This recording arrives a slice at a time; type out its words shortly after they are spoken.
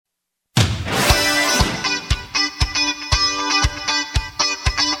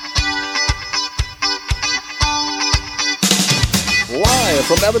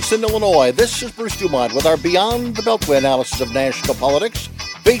From Evanston, Illinois, this is Bruce Dumont with our Beyond the Beltway analysis of national politics,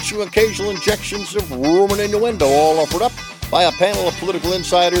 featuring occasional injections of rumor and innuendo, all offered up by a panel of political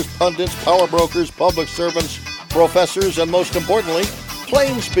insiders, pundits, power brokers, public servants, professors, and most importantly,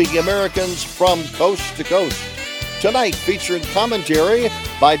 plain-speaking Americans from coast to coast. Tonight, featuring commentary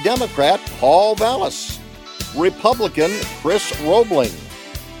by Democrat Paul Vallas, Republican Chris Roebling,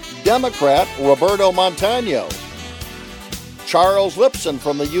 Democrat Roberto Montano, Charles Lipson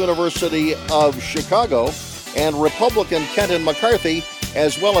from the University of Chicago, and Republican Kenton McCarthy,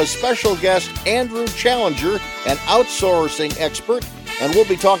 as well as special guest Andrew Challenger, an outsourcing expert, and we'll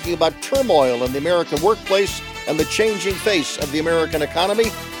be talking about turmoil in the American workplace and the changing face of the American economy.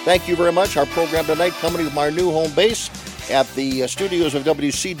 Thank you very much. Our program tonight coming from our new home base at the studios of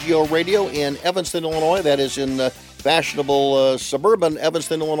WCGO Radio in Evanston, Illinois. That is in fashionable suburban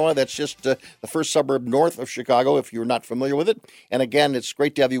Evanston, Illinois. That's just the first suburb north of Chicago, if you're not familiar with it. And again, it's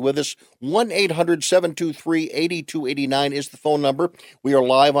great to have you with us. 1-800-723-8289 is the phone number. We are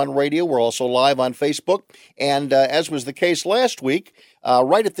live on radio. We're also live on Facebook. And as was the case last week,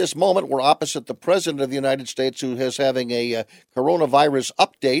 right at this moment, we're opposite the President of the United States, who is having a coronavirus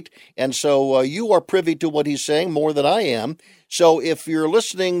update. And so you are privy to what he's saying more than I am. So if you're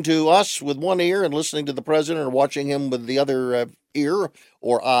listening to us with one ear and listening to the President or watching him with the other ear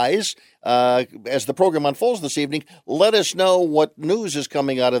or eyes, as the program unfolds this evening, let us know what news is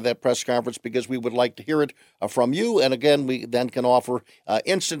coming out of that press conference, because we would like to hear it from you. And again, we then can offer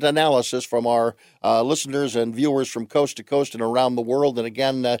instant analysis from our listeners and viewers from coast to coast and around the world. And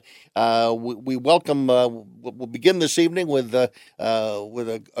again, we welcome, we'll begin this evening with a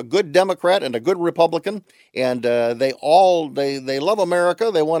good Democrat and a good Republican. And they love America.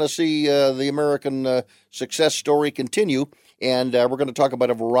 They want to see the American success story continue. And we're going to talk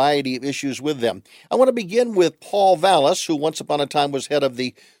about a variety of issues with them. I want to begin with Paul Vallas, who once upon a time was head of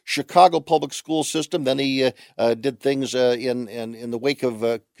the Chicago public school system. Then he did things in the wake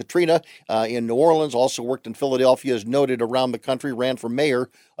of Katrina in New Orleans, also worked in Philadelphia, is noted around the country, ran for mayor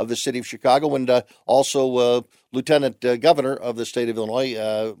of the city of Chicago, and also lieutenant governor of the state of Illinois.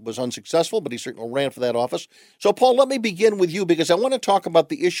 Was unsuccessful, but he certainly ran for that office. So, Paul, let me begin with you, because I want to talk about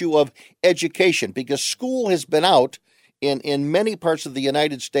the issue of education, because school has been out in many parts of the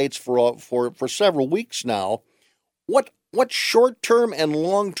United States for several weeks now. What short-term and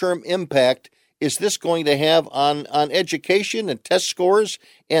long-term impact is this going to have on education and test scores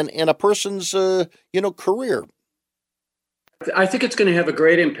and a person's career? I think it's going to have a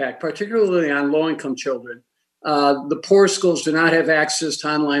great impact, particularly on low-income children. The poor schools do not have access to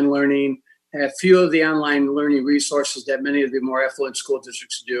online learning, have few of the online learning resources that many of the more affluent school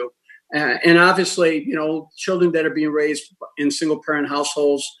districts do. And obviously, children that are being raised in single-parent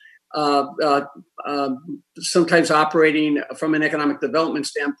households, sometimes operating from an economic development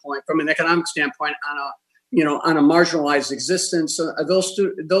standpoint, on a marginalized existence.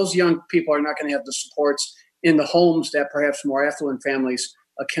 Those young people are not going to have the supports in the homes that perhaps more affluent families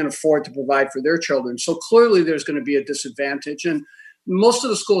can afford to provide for their children. So clearly, there's going to be a disadvantage. And most of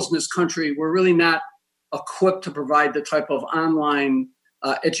the schools in this country were really not equipped to provide the type of online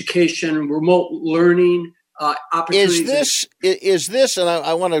education, remote learning opportunities. Is this, and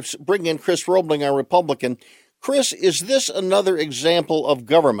I want to bring in Chris Roebling, our Republican. Chris, is this another example of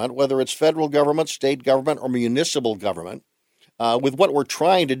government, whether it's federal government, state government, or municipal government, with what we're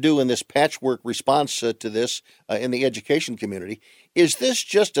trying to do in this patchwork response to this in the education community? Is this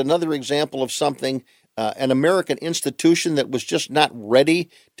just another example of something, an American institution that was just not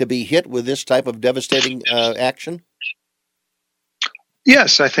ready to be hit with this type of devastating action?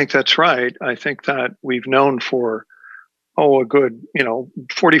 Yes, I think that's right. I think that we've known for, a good,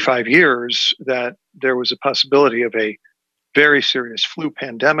 45 years that there was a possibility of a very serious flu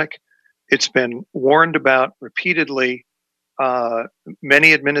pandemic. It's been warned about repeatedly.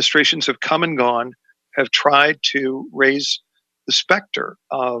 Many administrations have come and gone, have tried to raise the specter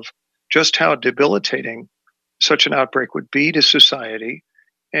of just how debilitating such an outbreak would be to society.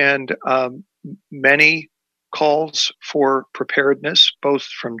 And many calls for preparedness, both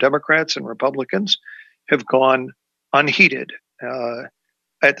from Democrats and Republicans, have gone unheeded.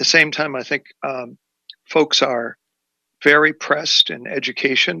 At the same time, I think folks are very pressed in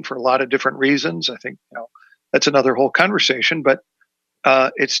education for a lot of different reasons. I think that's another whole conversation, but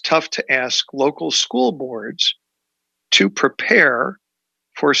it's tough to ask local school boards to prepare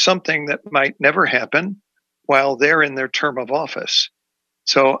for something that might never happen while they're in their term of office.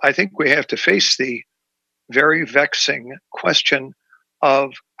 So I think we have to face the very vexing question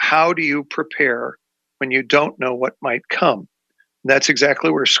of how do you prepare when you don't know what might come? And that's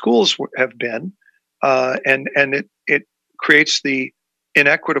exactly where schools have been. And it creates the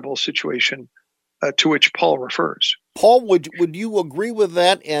inequitable situation to which Paul refers. Paul, would you agree with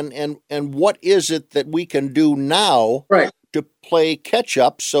that? And what is it that we can do now to play catch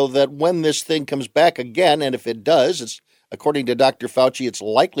up so that when this thing comes back again, and if it does, it's according to Dr. Fauci, it's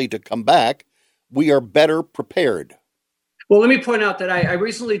likely to come back, we are better prepared? Well, let me point out that I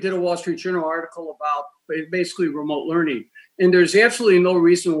recently did a Wall Street Journal article about basically remote learning. And there's absolutely no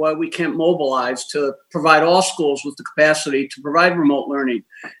reason why we can't mobilize to provide all schools with the capacity to provide remote learning.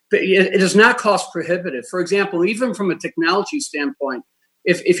 But it is not cost prohibitive. For example, even from a technology standpoint,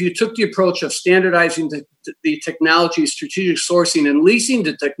 if you took the approach of standardizing the technology, strategic sourcing, and leasing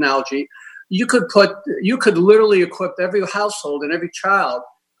the technology, you could literally equip every household and every child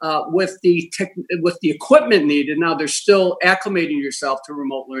with the equipment needed. Now they're still acclimating yourself to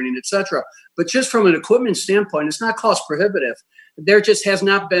remote learning, et cetera. But just from an equipment standpoint, it's not cost prohibitive. There just has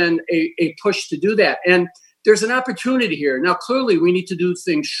not been a push to do that. And there's an opportunity here. Now, clearly, we need to do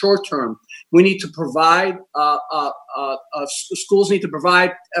things short term. We need to provide, schools need to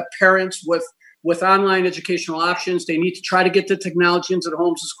provide parents with online educational options. They need to try to get the technology into the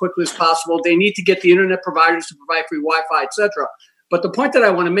homes as quickly as possible. They need to get the internet providers to provide free Wi-Fi, et cetera. But the point that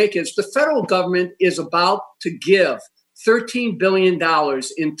I want to make is the federal government is about to give $13 billion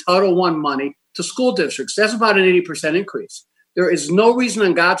in Title I money to school districts. That's about an 80% increase. There is no reason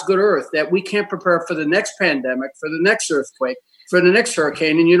on God's good earth that we can't prepare for the next pandemic, for the next earthquake, for the next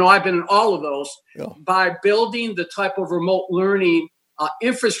hurricane. And, I've been in all of those by building the type of remote learning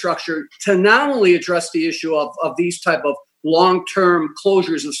infrastructure to not only address the issue of these type of long-term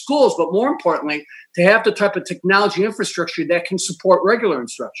closures of schools, but more importantly, to have the type of technology infrastructure that can support regular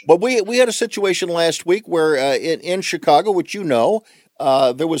instruction. But we had a situation last week where in Chicago, which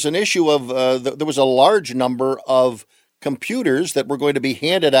there was an issue of there was a large number of computers that were going to be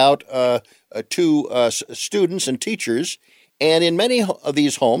handed out to students and teachers. And in many of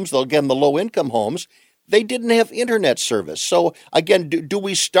these homes, again, the low-income homes, they didn't have internet service. So again, do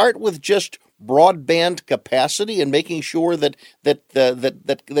we start with just broadband capacity and making sure that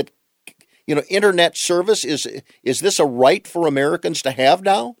internet service is this a right for Americans to have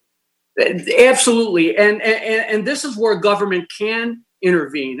now? Absolutely, and this is where government can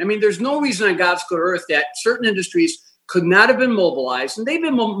intervene. I mean, there's no reason on God's good earth that certain industries could not have been mobilized, and they've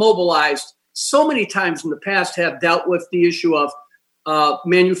been mobilized so many times in the past, have dealt with the issue of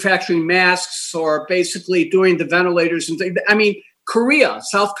manufacturing masks or basically doing the ventilators and things. I mean,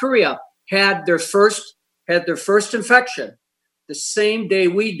 South Korea had their first infection the same day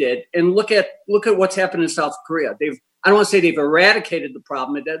we did, and look at what's happened in South Korea. I don't want to say they've eradicated the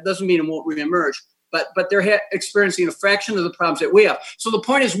problem. That doesn't mean it won't reemerge, but they're experiencing a fraction of the problems that we have. So the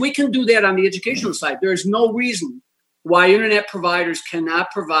point is, we can do that on the educational side. There is no reason why internet providers cannot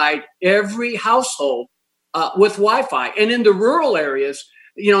provide every household with Wi-Fi. And in the rural areas,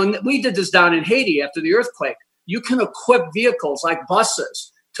 and we did this down in Haiti after the earthquake, you can equip vehicles like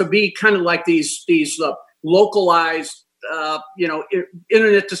buses to be kind of like these localized,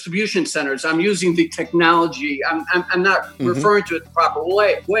 internet distribution centers. I'm using the technology. I'm not referring to it the proper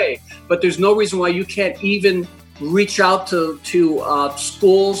way, but there's no reason why you can't even reach out to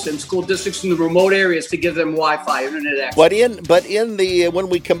schools and school districts in the remote areas to give them Wi-Fi internet access. But in the when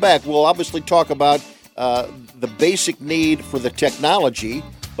we come back, we'll obviously talk about the basic need for the technology.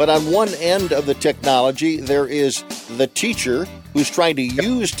 But on one end of the technology, there is the teacher who's trying to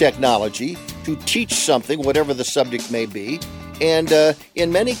use technology to teach something, whatever the subject may be. And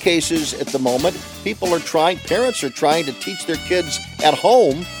in many cases at the moment, parents are trying to teach their kids at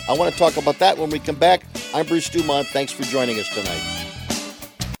home. I want to talk about that when we come back. I'm Bruce Dumont. Thanks for joining us tonight.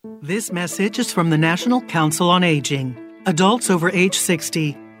 This message is from the National Council on Aging. Adults over age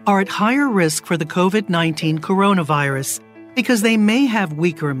 60 are at higher risk for the COVID-19 coronavirus because they may have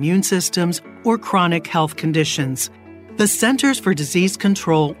weaker immune systems or chronic health conditions. The Centers for Disease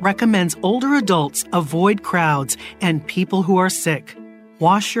Control recommends older adults avoid crowds and people who are sick.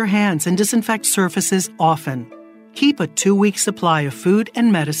 Wash your hands and disinfect surfaces often. Keep a 2-week supply of food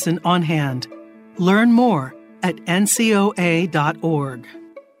and medicine on hand. Learn more at ncoa.org.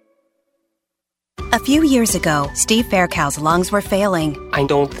 A few years ago, Steve Faircow's lungs were failing. I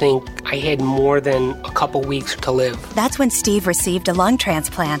don't think I had more than a couple weeks to live. That's when Steve received a lung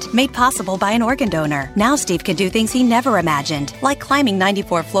transplant made possible by an organ donor. Now Steve can do things he never imagined, like climbing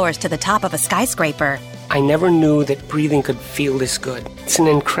 94 floors to the top of a skyscraper. I never knew that breathing could feel this good. It's an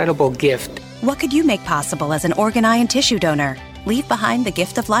incredible gift. What could you make possible as an organ, eye, and tissue donor? Leave behind the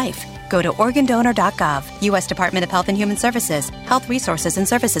gift of life. Go to organdonor.gov, U.S. Department of Health and Human Services, Health Resources and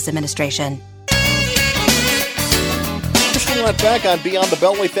Services Administration. Belmont back on Beyond the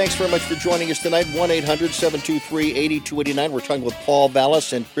Beltway. Thanks very much for joining us tonight. 1-800-723-8289. We're talking with Paul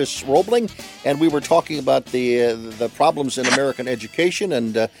Vallas and Chris Roebling, and we were talking about the problems in American education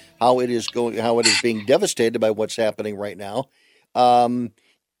and how it is being devastated by what's happening right now.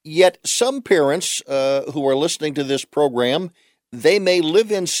 Yet some parents who are listening to this program, they may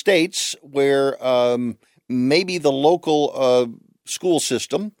live in states where maybe the local school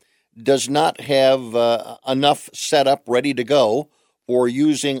system does not have enough set up ready to go for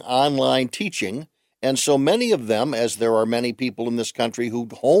using online teaching. And so many of them, as there are many people in this country who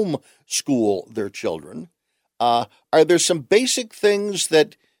homeschool their children, are there some basic things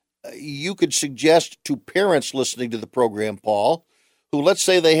that you could suggest to parents listening to the program, Paul, who, let's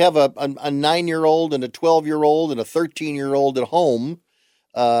say they have a 9-year-old and a 12-year-old and a 13-year-old at home.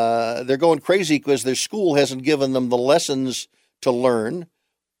 They're going crazy because their school hasn't given them the lessons to learn.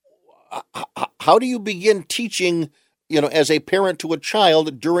 How do you begin teaching, as a parent to a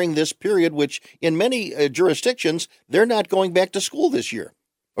child during this period, which in many jurisdictions, they're not going back to school this year,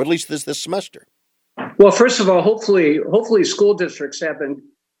 or at least this semester? Well, first of all, hopefully school districts have been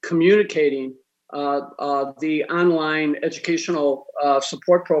communicating the online educational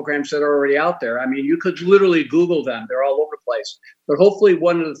support programs that are already out there. I mean, you could literally Google them. They're all over the place. But hopefully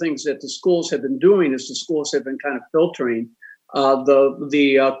one of the things that the schools have been doing is the schools have been kind of filtering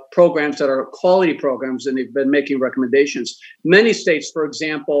the programs that are quality programs, and they've been making recommendations. Many states, for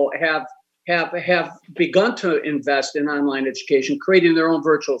example, have begun to invest in online education, creating their own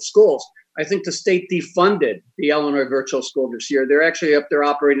virtual schools. I think the state defunded the Illinois Virtual School this year. They're actually up there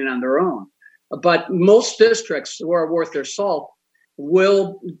operating on their own. But most districts who are worth their salt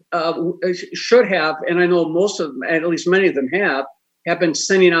should have, and I know most of them, at least many of them have been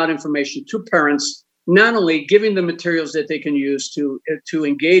sending out information to parents, not only giving them materials that they can use to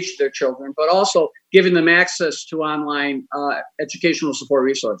engage their children, but also giving them access to online educational support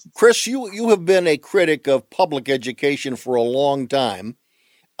resources. Chris, you have been a critic of public education for a long time.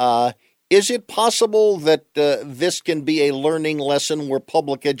 Is it possible that this can be a learning lesson where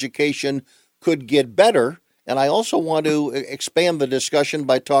public education could get better? And I also want to expand the discussion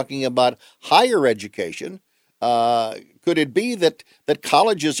by talking about higher education. Could it be that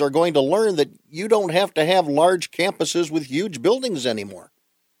colleges are going to learn that you don't have to have large campuses with huge buildings anymore?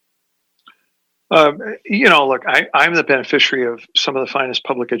 Look, I'm the beneficiary of some of the finest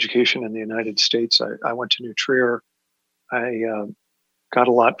public education in the United States. I went to New Trier. I got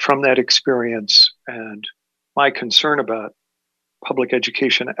a lot from that experience, and my concern about public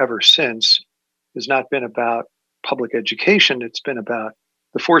education ever since has not been about public education. It's been about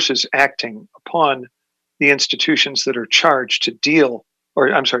the forces acting upon the institutions that are charged to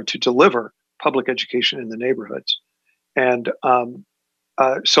deliver public education in the neighborhoods. And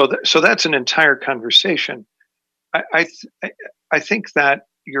so that's an entire conversation. I think that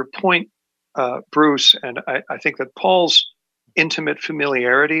your point, Bruce, and I think that Paul's intimate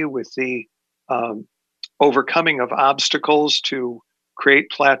familiarity with the overcoming of obstacles to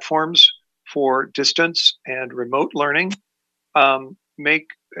create platforms for distance and remote learning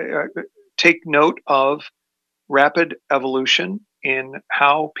take note of rapid evolution in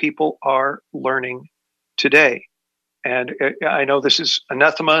how people are learning today. And I know this is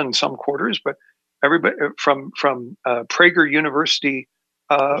anathema in some quarters, but everybody from Prager University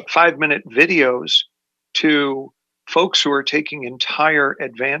 5-minute videos to folks who are taking entire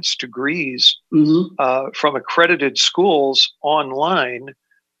advanced degrees from accredited schools online.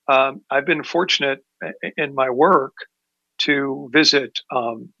 I've been fortunate in my work to visit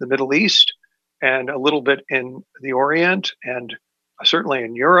the Middle East and a little bit in the Orient and certainly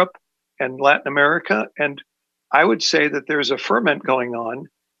in Europe and Latin America. And I would say that there's a ferment going on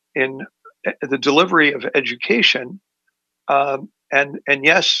in the delivery of education. And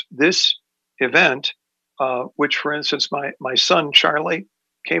yes, this event, which, for instance, my son, Charlie,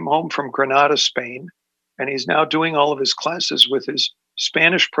 came home from Granada, Spain, and he's now doing all of his classes with his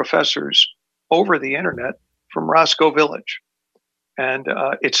Spanish professors over the internet from Roscoe Village. And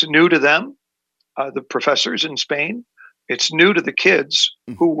it's new to them, the professors in Spain. It's new to the kids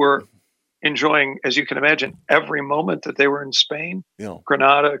who were enjoying, as you can imagine, every moment that they were in Spain,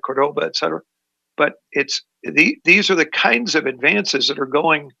 Granada, Cordoba, etc. But these are the kinds of advances that are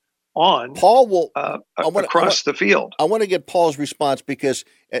going on, Paul, across the field. I want to get Paul's response because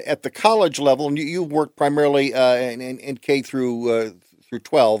at the college level, and you work primarily in K through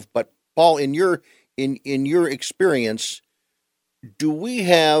 12. But Paul, in your experience, do we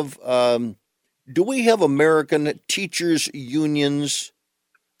have American teachers unions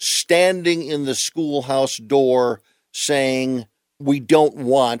standing in the schoolhouse door saying we don't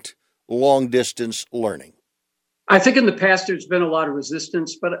want long distance learning? I think in the past there's been a lot of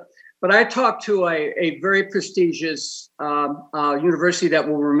resistance, but I talked to a very prestigious university that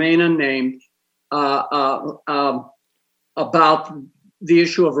will remain unnamed about the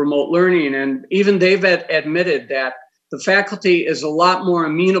issue of remote learning, and even they've admitted that the faculty is a lot more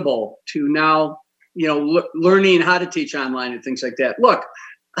amenable to now, learning how to teach online and things like that. Look,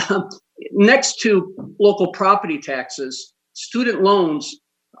 next to local property taxes, student loans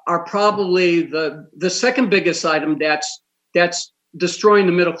are probably the second biggest item that's destroying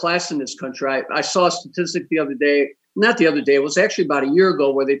the middle class in this country. I saw a statistic it was actually about a year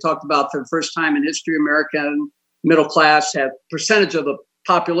ago, where they talked about, for the first time in history, American middle class percentage of the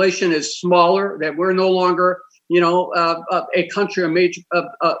population is smaller, that we're no longer a country, a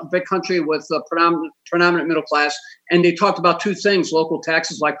big country with a predominant middle class. And they talked about two things: local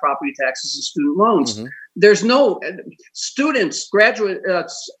taxes like property taxes and student loans. Mm-hmm. There's no students, graduate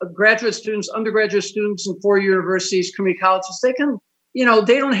students, undergraduate students in 4 universities, community colleges. They can,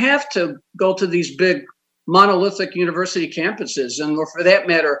 they don't have to go to these big monolithic university campuses, or for that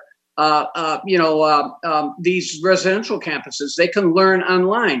matter, these residential campuses. They can learn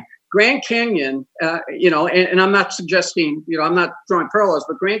online. Grand Canyon, and I'm not suggesting, I'm not drawing parallels,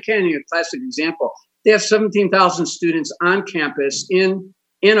 but Grand Canyon, a classic example. They have 17,000 students on campus in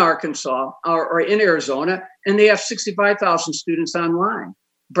Arkansas or in Arizona, and they have 65,000 students online.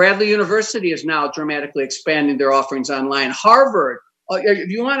 Bradley University is now dramatically expanding their offerings online. Harvard, if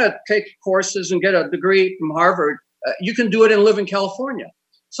you want to take courses and get a degree from Harvard, you can do it and live in California.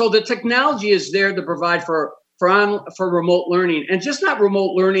 So the technology is there to provide for remote learning, and just not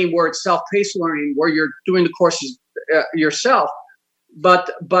remote learning where it's self-paced learning, where you're doing the courses yourself,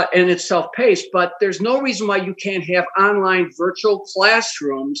 and it's self-paced. But there's no reason why you can't have online virtual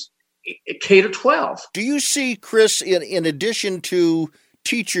classrooms K to 12. Do you see, Chris, in addition to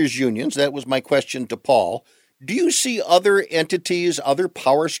teachers' unions, that was my question to Paul, do you see other entities, other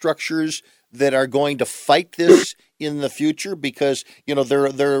power structures that are going to fight this in the future? Because they're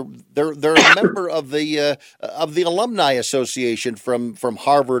a member of the Alumni Association from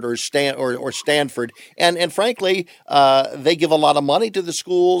Harvard or Stanford, and frankly, they give a lot of money to the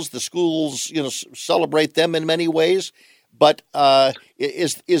schools. The schools celebrate them in many ways. But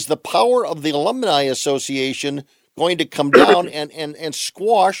is the power of the Alumni Association going to come down and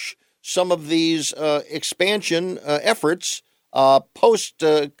squash some of these expansion efforts post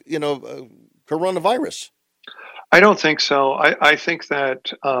coronavirus? I don't think so. I think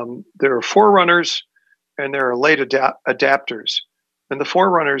that there are forerunners and there are late adapters. And the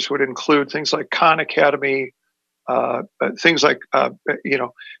forerunners would include things like Khan Academy, things like,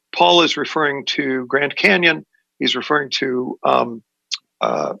 Paul is referring to Grand Canyon. He's referring to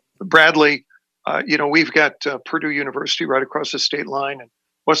Bradley. We've got Purdue University right across the state line in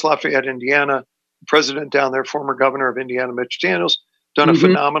West Lafayette, Indiana. The president down there, former governor of Indiana, Mitch Daniels, done a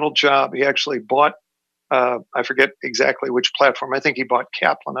phenomenal job. He actually bought, I forget exactly which platform. I think he bought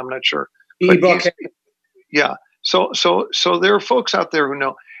Kaplan. I'm not sure. Yeah. So there are folks out there who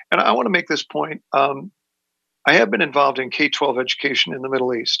know. And I want to make this point. I have been involved in K-12 education in the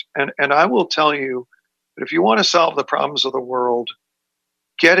Middle East. And I will tell you that if you want to solve the problems of the world,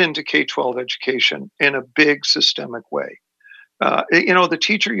 get into K-12 education in a big systemic way. The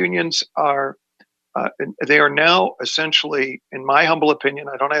teacher unions are, they are now essentially, in my humble opinion,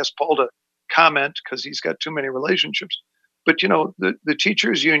 I don't ask Paul to comment because he's got too many relationships, but the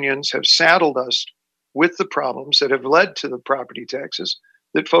teachers unions have saddled us with the problems that have led to the property taxes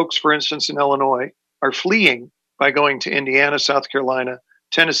that folks, for instance, in Illinois are fleeing by going to Indiana, South Carolina,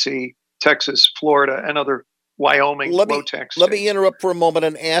 Tennessee, Texas, Florida, and other Wyoming low tax states. Let me interrupt for a moment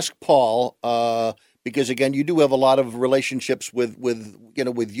and ask Paul, because again, you do have a lot of relationships with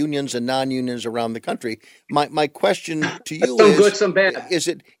unions and non-unions around the country. My question to you is: some good, some bad.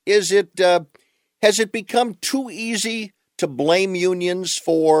 Has it become too easy to blame unions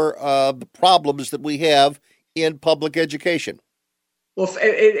for the problems that we have in public education? Well,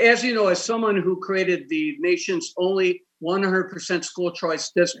 as you know, as someone who created the nation's only 100% school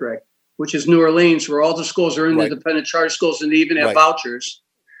choice district, which is New Orleans, where all the schools are independent charter schools and they even have vouchers.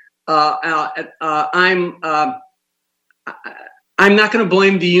 I'm not going to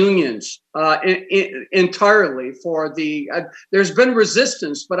blame the unions entirely for the. There's been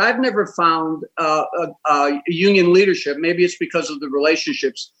resistance, but I've never found union leadership. Maybe it's because of the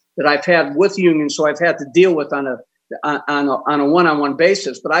relationships that I've had with unions, so I've had to deal with on a one-on-one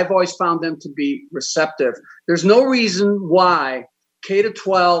basis. But I've always found them to be receptive. There's no reason why K to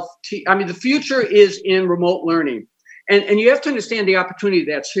 12. The future is in remote learning. And you have to understand the opportunity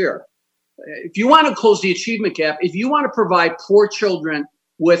that's here. If you want to close the achievement gap, if you want to provide poor children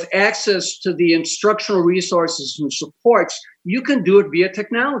with access to the instructional resources and supports, you can do it via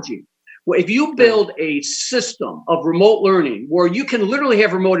technology. Well, if you build a system of remote learning where you can literally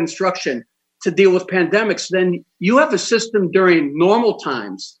have remote instruction to deal with pandemics, then you have a system during normal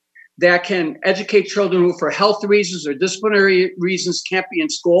times that can educate children who, for health reasons or disciplinary reasons, can't be in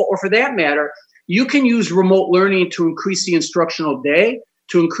school, or for that matter, you can use remote learning to increase the instructional day,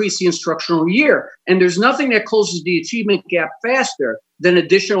 to increase the instructional year. And there's nothing that closes the achievement gap faster than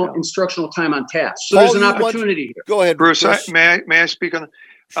additional instructional time on task. So there's an opportunity here. Go ahead, Bruce. May I speak on?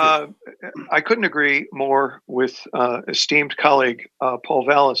 Sure. I couldn't agree more with esteemed colleague Paul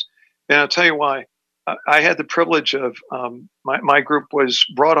Vallas, and I'll tell you why. I had the privilege of my group was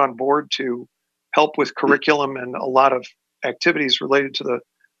brought on board to help with curriculum and a lot of activities related to the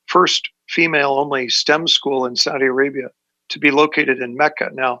first female-only STEM school in Saudi Arabia to be located in Mecca.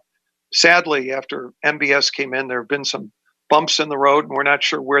 Now, sadly, after MBS came in, there have been some bumps in the road, and we're not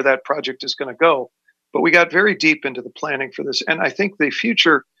sure where that project is going to go. But we got very deep into the planning for this. And I think the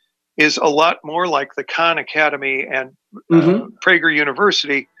future is a lot more like the Khan Academy and Prager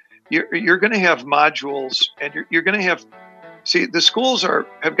University. You're going to have modules, and you're going to have, see, the schools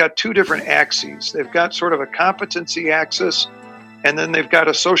have got two different axes. They've got sort of a competency axis, and then they've got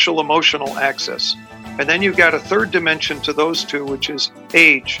a social emotional axis. And then you've got a third dimension to those two, which is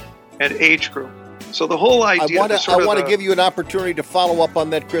age and age group. So the whole idea... I want to give you an opportunity to follow up on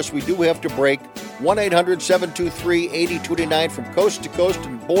that, Chris. We do have to break. 1-800-723-8229 from coast to coast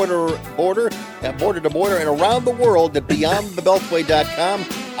and border to border, and around the world at BeyondTheBeltway.com.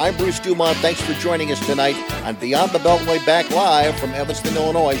 I'm Bruce Dumont. Thanks for joining us tonight on Beyond the Beltway, back live from Evanston,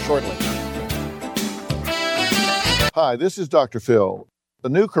 Illinois, shortly. Hi, this is Dr. Phil. The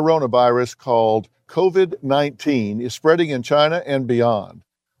new coronavirus called COVID-19 is spreading in China and beyond.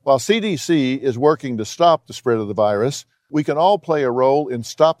 While CDC is working to stop the spread of the virus, we can all play a role in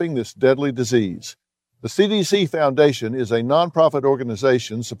stopping this deadly disease. The CDC Foundation is a nonprofit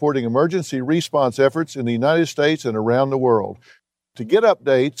organization supporting emergency response efforts in the United States and around the world. To get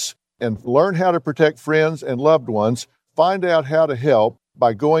updates and learn how to protect friends and loved ones, find out how to help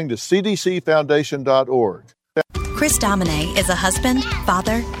by going to cdcfoundation.org. Chris Domine is a husband,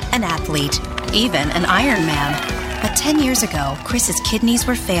 father, an athlete, even an Ironman. But 10 years ago, Chris's kidneys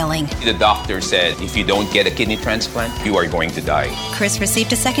were failing. The doctor said, if you don't get a kidney transplant, you are going to die. Chris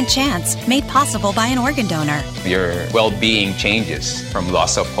received a second chance, made possible by an organ donor. Your well-being changes from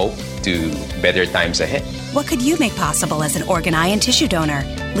loss of hope to better times ahead. What could you make possible as an organ, eye, and tissue donor?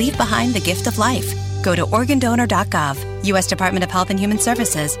 Leave behind the gift of life. Go to organdonor.gov. U.S. Department of Health and Human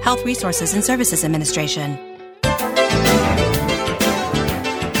Services, Health Resources and Services Administration.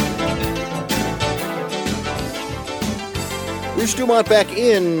 Bruce Dumont back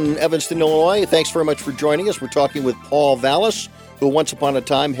in Evanston, Illinois. Thanks very much for joining us. We're talking with Paul Vallas, who once upon a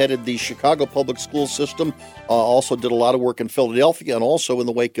time headed the Chicago public school system, also did a lot of work in Philadelphia, and also in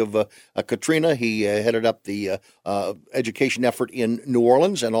the wake of Katrina, he headed up the education effort in New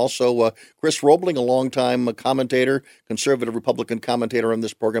Orleans, and also Chris Roebling, a longtime commentator, conservative Republican commentator on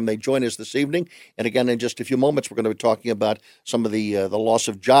this program. They join us this evening, and again, in just a few moments, we're going to be talking about some of the loss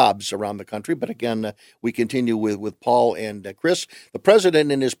of jobs around the country, but again, we continue with Paul and Chris. The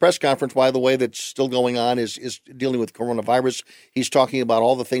president, in his press conference, by the way, that's still going on, is dealing with coronavirus. He's talking about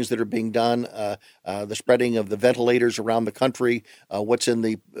all the things that are being done, the spreading of the ventilators around the country, what's in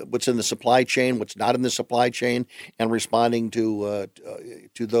the supply chain, what's not in the supply chain, and responding to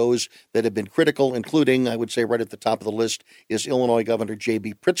those that have been critical, including, I would say, right at the top of the list is Illinois Governor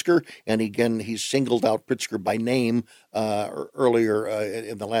J.B. Pritzker, and again, he singled out Pritzker by name earlier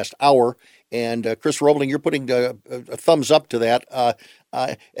in the last hour. And Chris Roebling, you're putting a thumbs up to that. But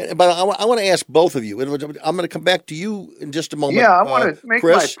I want to ask both of you. I'm going to come back to you in just a moment. Yeah, I want to make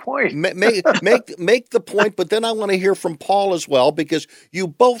Chris, my point. make the point, but then I want to hear from Paul as well, because you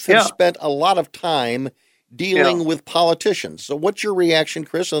both have spent a lot of time dealing with politicians. So what's your reaction,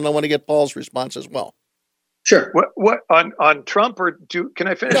 Chris? And I want to get Paul's response as well. Sure. What on Trump, or can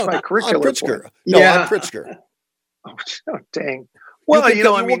I finish my curriculum? On Pritzker. On Pritzker. Oh, dang. Well,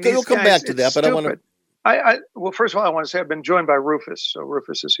 we'll come back to that, but I want to. Well, first of all, I want to say I've been joined by Rufus, so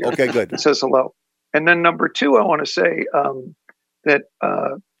Rufus is here. Okay, good. It says hello. And then number two, I want to say that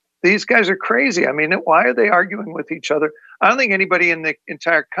these guys are crazy. I mean, why are they arguing with each other? I don't think anybody in the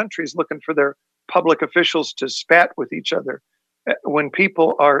entire country is looking for their public officials to spat with each other. When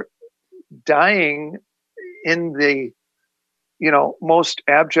people are dying in the most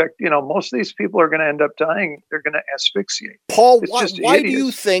abject, most of these people are going to end up dying. They're going to asphyxiate. Paul, why do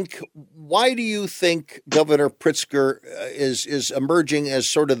you think Governor Pritzker is emerging as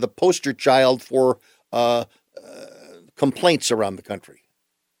sort of the poster child for complaints around the country?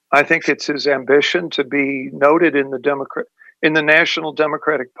 I think it's his ambition to be noted in the National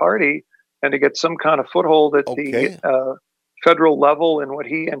Democratic Party and to get some kind of foothold at the federal level in what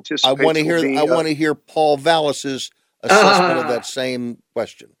he anticipates. I want to hear Paul Vallis's assessment of that same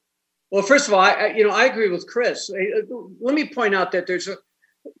question. Well, first of all, I agree with Chris. Let me point out that there's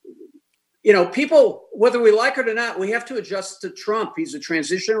people, whether we like it or not, we have to adjust to Trump. He's a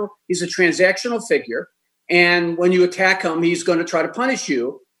transactional figure, and when you attack him, he's going to try to punish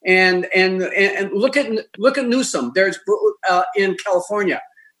you. And look at Newsom. There's in California,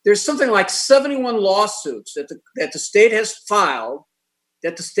 there's something like 71 lawsuits that the state has filed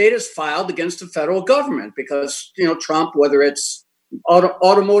against the federal government because Trump, whether it's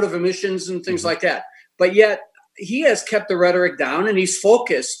automotive emissions and things like that, but yet he has kept the rhetoric down and he's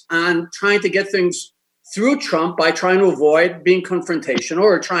focused on trying to get things through Trump by trying to avoid being confrontational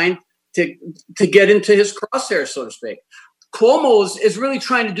or trying to get into his crosshairs, so to speak. Cuomo is really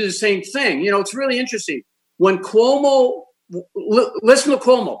trying to do the same thing. It's really interesting. When Cuomo, listen to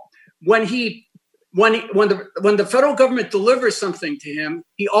Cuomo, when the federal government delivers something to him,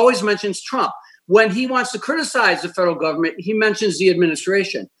 he always mentions Trump. When he wants to criticize the federal government, he mentions the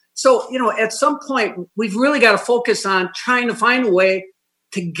administration. So, at some point, we've really got to focus on trying to find a way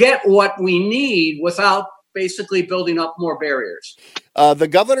to get what we need without basically building up more barriers. The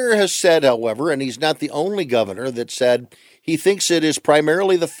governor has said, however, and he's not the only governor that said he thinks it is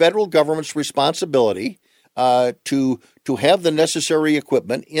primarily the federal government's responsibility to have the necessary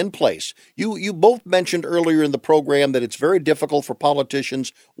equipment in place. You both mentioned earlier in the program that it's very difficult for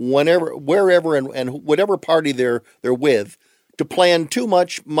politicians, wherever, and whatever party they're with, to plan too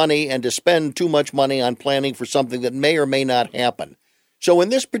much money and to spend too much money on planning for something that may or may not happen. So in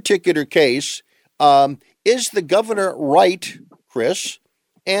this particular case, is the governor right, Chris?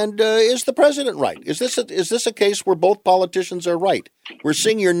 And is the president right? Is this a case where both politicians are right? We're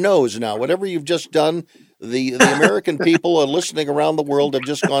seeing your nose now. Whatever you've just done, the American people are listening around the world have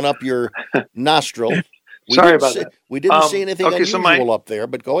just gone up your nostril. Sorry about that. We didn't see anything unusual up there,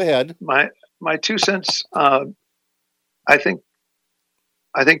 but go ahead. My 2 cents. I think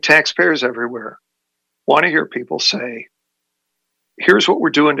taxpayers everywhere want to hear people say, "Here's what we're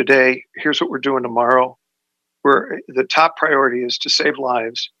doing today. Here's what we're doing tomorrow." Where the top priority is to save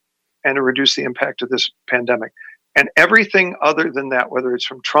lives and to reduce the impact of this pandemic. And everything other than that, whether it's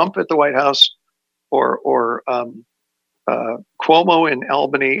from Trump at the White House or Cuomo in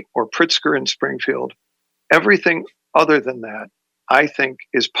Albany or Pritzker in Springfield, everything other than that, I think,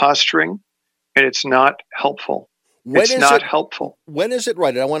 is posturing, and it's not helpful. It's not helpful. When is it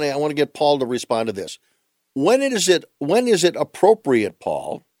right? And I want to get Paul to respond to this. When is it appropriate,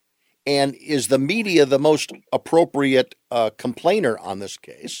 Paul? And is the media the most appropriate complainer on this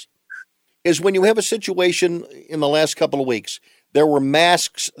case? Is when you have a situation in the last couple of weeks, there were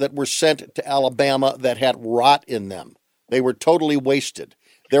masks that were sent to Alabama that had rot in them. They were totally wasted.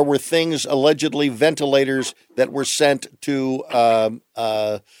 There were things, allegedly ventilators, that were sent to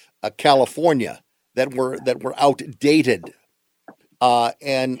California that were outdated,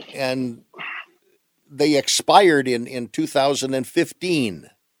 and they expired in 2015.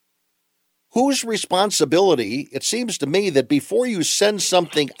 Whose responsibility? It seems to me that before you send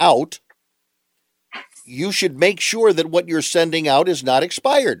something out, you should make sure that what you're sending out is not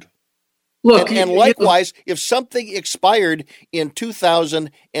expired. Look, and likewise, if something expired in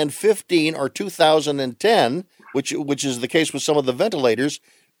 2015 or 2010, which is the case with some of the ventilators,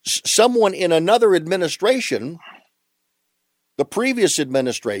 someone in another administration, the previous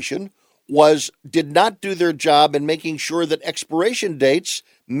administration, did not do their job in making sure that expiration dates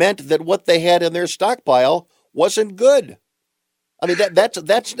meant that what they had in their stockpile wasn't good. I mean,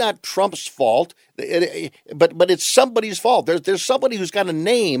 that's not Trump's fault, but it's somebody's fault. There's somebody who's got a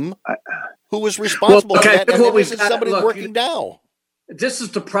name who was responsible for that, and this is somebody working now. This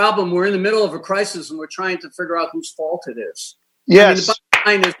is the problem. We're in the middle of a crisis, and we're trying to figure out whose fault it is. Yes.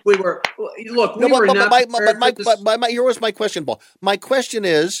 I mean, the bottom line is here was my question, Paul. My question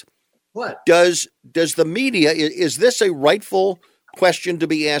is, what does the media, is this a rightful question to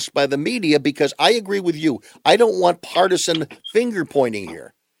be asked by the media? Because I agree with you. I don't want partisan finger pointing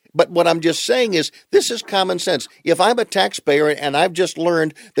here. But what I'm just saying is this is common sense. If I'm a taxpayer and I've just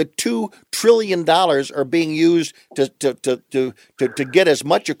learned that $2 trillion are being used to get as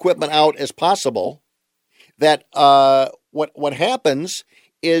much equipment out as possible, that what happens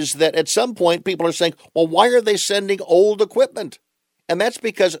is that at some point people are saying, well, why are they sending old equipment? And that's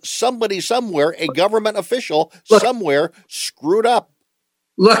because somebody somewhere, a government official somewhere, screwed up.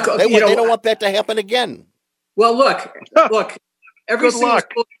 Look, they don't want that to happen again. Well, look. Every single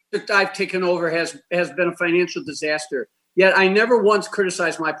project I've taken over has been a financial disaster. Yet I never once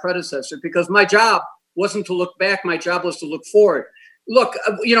criticized my predecessor because my job wasn't to look back. My job was to look forward.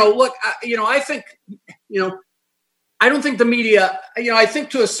 I think, I don't think the media, I think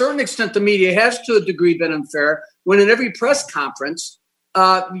to a certain extent, the media has to a degree been unfair when in every press conference,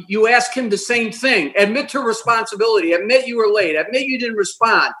 you ask him the same thing. Admit to responsibility. Admit you were late. Admit you didn't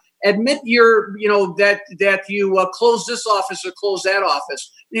respond. Admit that you closed this office or closed that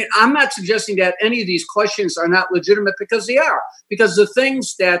office. I'm not suggesting that any of these questions are not legitimate because they are. Because the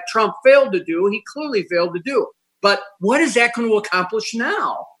things that Trump failed to do, he clearly failed to do. But what is that going to accomplish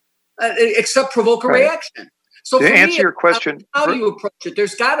now, except provoke a reaction? So to answer your question, how do you approach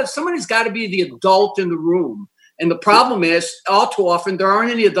it? Somebody's got to be the adult in the room. And the problem is, all too often, there aren't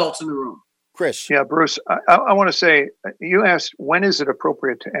any adults in the room. Chris. Yeah, Bruce, I want to say, you asked, when is it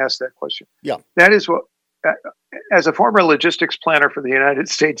appropriate to ask that question? Yeah. That is what, as a former logistics planner for the United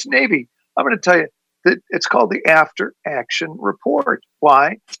States Navy, I'm going to tell you that it's called the after action report.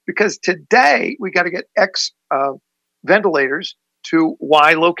 Why? Because today we got to get X ventilators to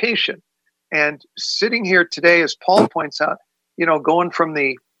Y location. And sitting here today, as Paul points out, going from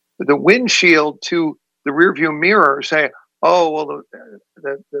the windshield to the rearview mirror, say, oh, well,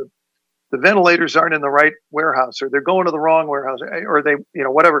 the ventilators aren't in the right warehouse, or they're going to the wrong warehouse, or they,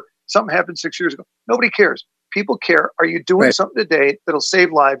 whatever. Something happened 6 years ago. Nobody cares. People care. Are you doing something today that'll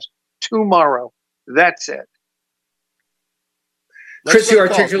save lives tomorrow? That's it. Chris, you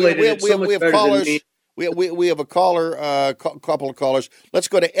articulated it so much better than me. We have a caller, couple of callers. Let's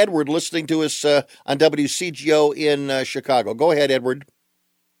go to Edward listening to us on WCGO in Chicago. Go ahead, Edward.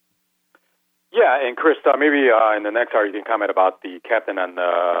 Yeah, and Chris, maybe in the next hour you can comment about the captain and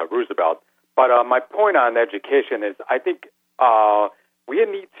Roosevelt. But my point on education is I think we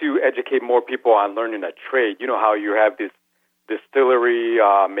need to educate more people on learning a trade. You know how you have this distillery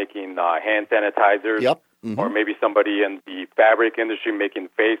making hand sanitizers, yep. Mm-hmm. Or maybe somebody in the fabric industry making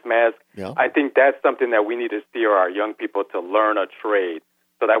face masks. Yeah. I think that's something that we need to steer our young people to learn a trade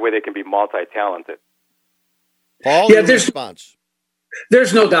so that way they can be multi-talented. Paul, your response.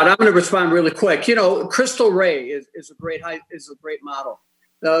 There's no doubt. I'm going to respond really quick. Crystal Ray is a great model.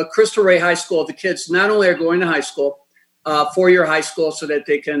 Crystal Ray High School, the kids not only are going to high school, 4-year high school so that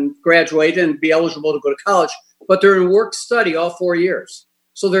they can graduate and be eligible to go to college, but they're in work study all 4 years.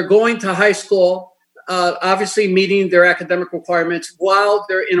 So they're going to high school, obviously meeting their academic requirements while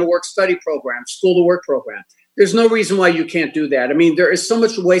they're in a work study program, school to work program. There's no reason why you can't do that. I mean, there is so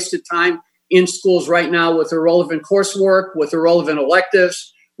much wasted time in schools right now with irrelevant coursework, with irrelevant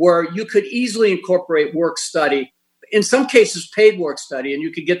electives, where you could easily incorporate work study, in some cases paid work study, and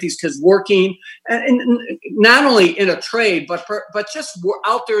you could get these kids working, and not only in a trade, but just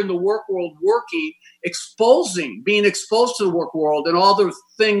out there in the work world working, being exposed to the work world and all the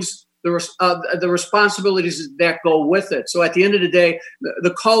things, the responsibilities that go with it. So at the end of the day,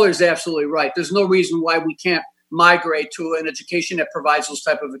 the caller is absolutely right. There's no reason why we can't migrate to an education that provides those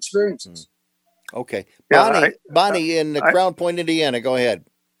type of experiences. Okay. Yeah, Bonnie in Crown Point, Indiana. Go ahead.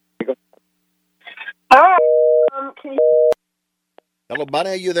 Hi. Hello, Bonnie.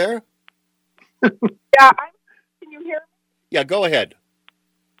 Are you there? Yeah. Can you hear me? Yeah, go ahead.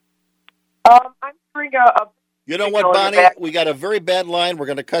 I'm hearing a You know what, Bonnie? We got a very bad line. We're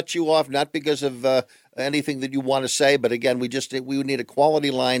going to cut you off, not because of anything that you want to say, but again, we need a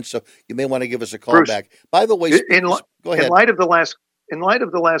quality line, so you may want to give us a call Bruce, back. By the way, go ahead. In light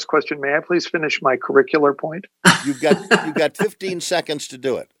of the last question, may I please finish my curricular point? You've got 15 seconds to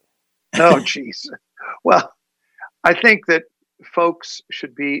do it. Oh, geez. Well, I think that folks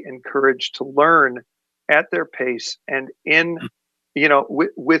should be encouraged to learn at their pace and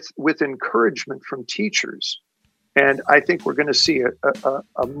with encouragement from teachers. And I think we're going to see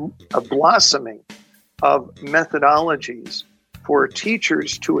a blossoming of methodologies for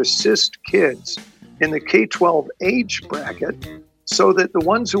teachers to assist kids in the K-12 age bracket, so that the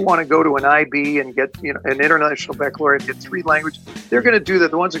ones who want to go to an IB and get an international baccalaureate, get 3 languages, they're going to do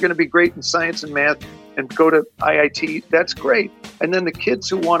that. The ones who are going to be great in science and math and go to IIT, that's great. And then the kids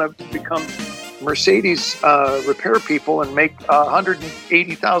who want to become Mercedes repair people and make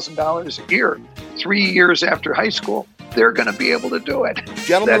 $180,000 a year 3 years after high school, they're going to be able to do it.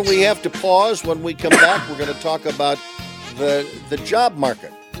 Gentlemen, we have to pause. When we come back, we're going to talk about the job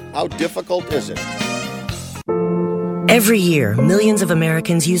market. How difficult is it? Every year, millions of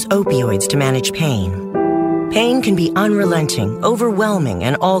Americans use opioids to manage pain. Pain can be unrelenting, overwhelming,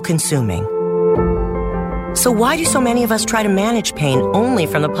 and all-consuming. So why do so many of us try to manage pain only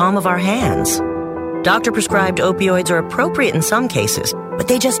from the palm of our hands? Doctor-prescribed opioids are appropriate in some cases, but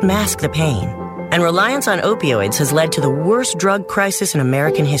they just mask the pain. And reliance on opioids has led to the worst drug crisis in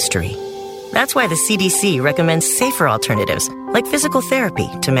American history. That's why the CDC recommends safer alternatives, like physical therapy,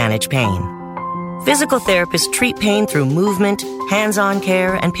 to manage pain. Physical therapists treat pain through movement, hands-on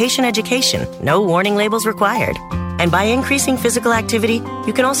care, and patient education. No warning labels required. And by increasing physical activity,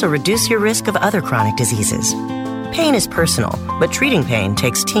 you can also reduce your risk of other chronic diseases. Pain is personal, but treating pain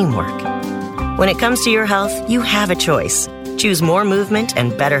takes teamwork. When it comes to your health, you have a choice. Choose more movement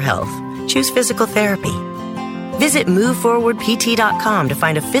and better health. Choose physical therapy. Visit MoveForwardPT.com to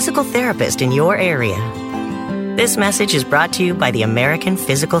find a physical therapist in your area. This message is brought to you by the American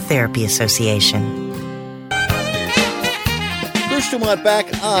Physical Therapy Association. Bruce Dumont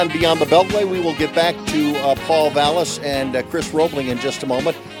back on Beyond the Beltway. We will get back to Paul Vallas and Chris Roebling in just a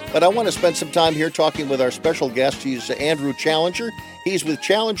moment. But I want to spend some time here talking with our special guest. He's Andrew Challenger. He's with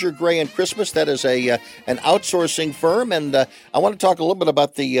Challenger, Gray & Christmas. That is an outsourcing firm. And I want to talk a little bit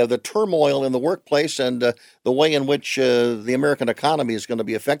about the turmoil in the workplace and the way in which the American economy is going to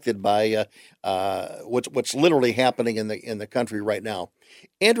be affected by what's literally happening in the country right now.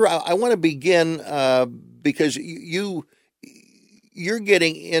 Andrew, I want to begin because you're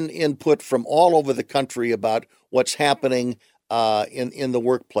getting input from all over the country about what's happening in the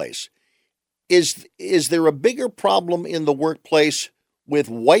workplace. Is there a bigger problem in the workplace with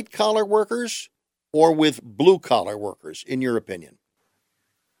white-collar workers or with blue-collar workers, in your opinion?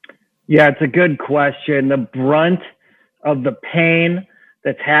 Yeah, it's a good question. The brunt of the pain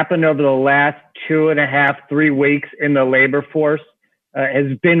that's happened over the last 2.5, 3 weeks in the labor force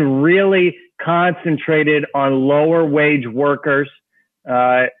has been really concentrated on lower wage workers,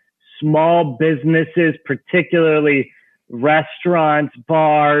 small businesses, particularly restaurants,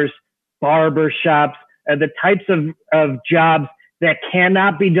 bars, barber shops, the types of jobs that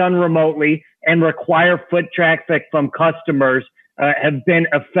cannot be done remotely and require foot traffic from customers have been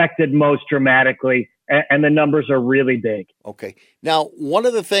affected most dramatically, and the numbers are really big. Okay. Now, one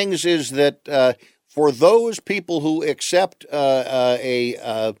of the things is that for those people who accept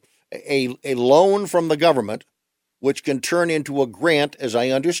a loan from the government, which can turn into a grant, as I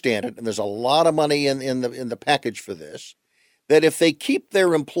understand it, and there's a lot of money in the package for this, that if they keep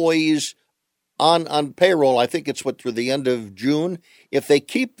their employees on payroll, I think it's through the end of June, if they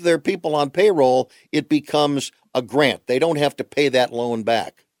keep their people on payroll, it becomes a grant. They don't have to pay that loan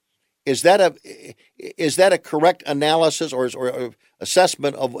back. Is that a correct analysis or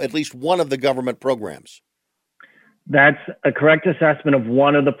assessment of at least one of the government programs? That's a correct assessment of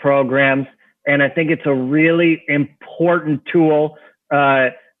one of the programs, and I think it's a really important tool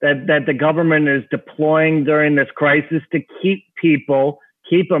that the government is deploying during this crisis to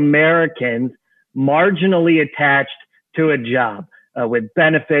keep Americans marginally attached to a job with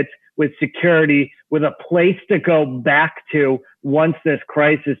benefits, with security, with a place to go back to once this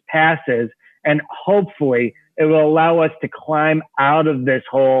crisis passes. And hopefully it will allow us to climb out of this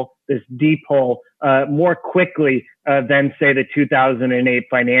hole, this deep hole, more quickly than, say, the 2008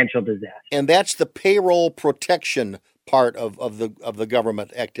 financial disaster. And that's the payroll protection part of the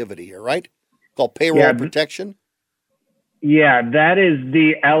government activity here, right? Called payroll protection? Yeah, that is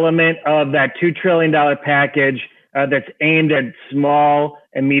the element of that $2 trillion package that's aimed at small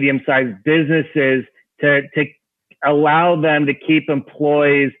and medium-sized businesses to allow them to keep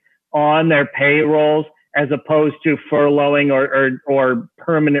employees on their payrolls as opposed to furloughing or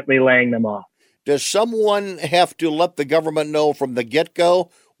permanently laying them off. Does someone have to let the government know from the get-go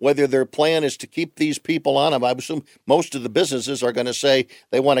whether their plan is to keep these people on? I assume most of the businesses are going to say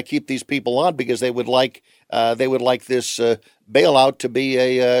they want to keep these people on because they would like this bailout to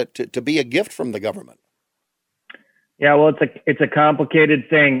be a gift from the government. Yeah, well, it's a complicated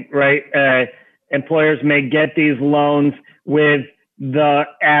thing, right? Employers may get these loans with the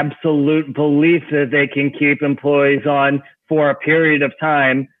absolute belief that they can keep employees on for a period of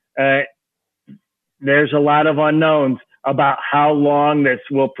time. There's a lot of unknowns about how long this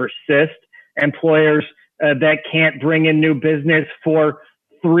will persist. Employers that can't bring in new business for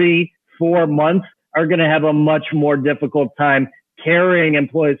 3-4 months are going to have a much more difficult time carrying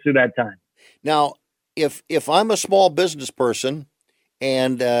employees through that time. Now, if I'm a small business person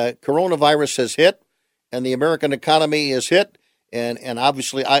and coronavirus has hit and the American economy is hit, and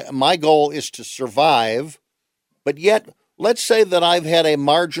obviously my goal is to survive, but yet let's say that I've had a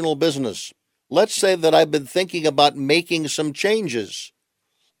marginal business. Let's say that I've been thinking about making some changes.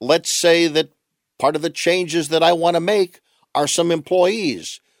 Let's say that part of the changes that I want to make are some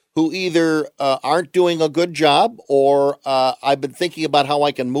employees who either aren't doing a good job or I've been thinking about how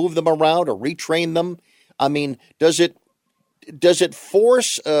I can move them around or retrain them. I mean, does it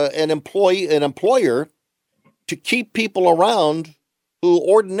force an employer to keep people around who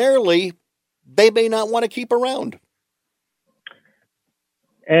ordinarily they may not want to keep around?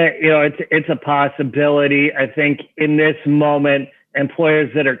 It's a possibility. I think in this moment,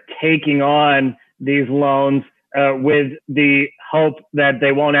 employers that are taking on these loans with the hope that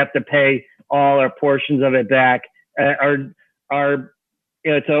they won't have to pay all or portions of it back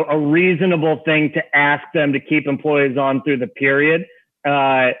it's a reasonable thing to ask them to keep employees on through the period.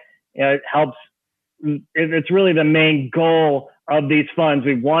 It helps. It's really the main goal of these funds.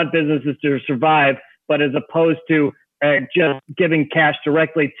 We want businesses to survive, but as opposed to just giving cash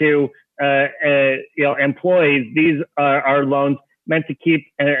directly to employees, these are loans meant to keep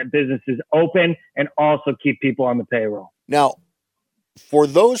businesses open and also keep people on the payroll. Now, for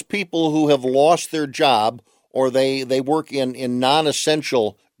those people who have lost their job or they work in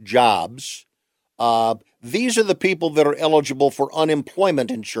non-essential jobs, these are the people that are eligible for unemployment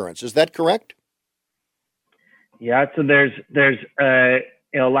insurance. Is that correct? Yeah. So there's a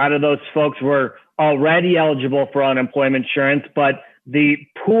lot of those folks were already eligible for unemployment insurance, but the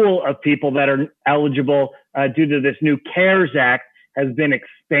pool of people that are eligible due to this new CARES Act has been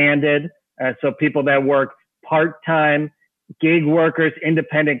expanded. So people that work part-time, gig workers,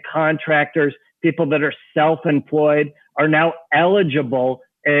 independent contractors, people that are self-employed are now eligible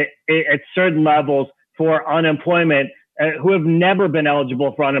at certain levels for unemployment who have never been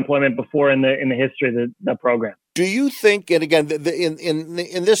eligible for unemployment before in the history of the program. Do you think, and again,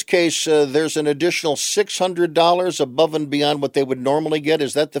 in this case, there's an additional $600 above and beyond what they would normally get?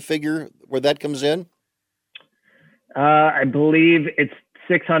 Is that the figure where that comes in? I believe it's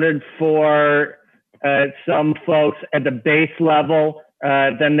 $600 for some folks at the base level.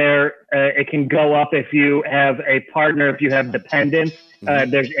 Then it can go up if you have a partner, if you have dependents.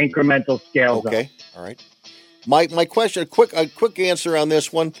 There's incremental scales. Okay, all right. My question, a quick answer on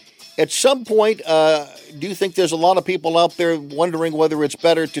this one. At some point, do you think there's a lot of people out there wondering whether it's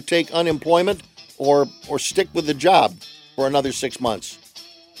better to take unemployment or stick with the job for another 6 months?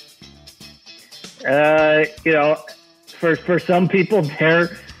 For some people,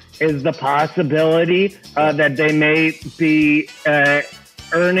 there is the possibility that they may be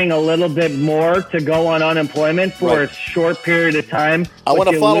earning a little bit more to go on unemployment for a short period of time. I want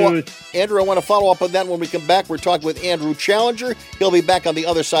to follow up, Andrew. I want to follow up on that when we come back. We're talking with Andrew Challenger. He'll be back on the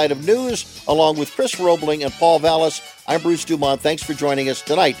other side of news, along with Chris Roebling and Paul Vallis. I'm Bruce Dumont. Thanks for joining us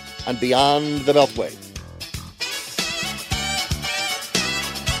tonight on Beyond the Beltway.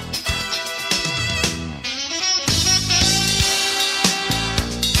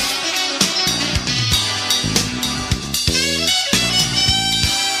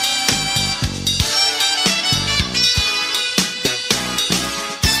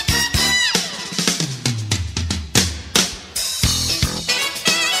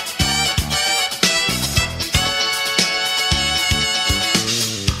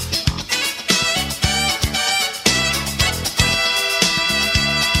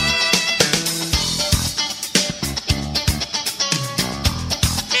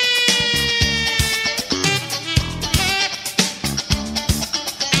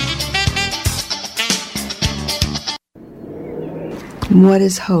 What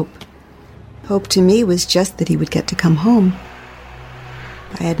is hope? Hope to me was just that he would get to come home.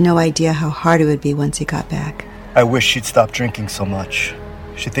 I had no idea how hard it would be once he got back. I wish she'd stop drinking so much.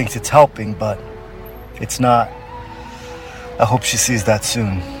 She thinks it's helping, but it's not. I hope she sees that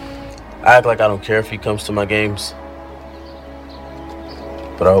soon. I act like I don't care if he comes to my games,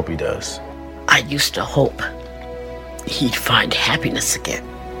 but I hope he does. I used to hope he'd find happiness again.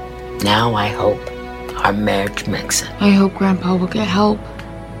 Now I hope our marriage makes it. I hope Grandpa will get help.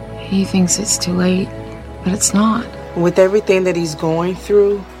 He thinks it's too late, but it's not. With everything that he's going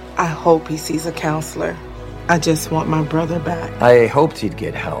through, I hope he sees a counselor. I just want my brother back. I hoped he'd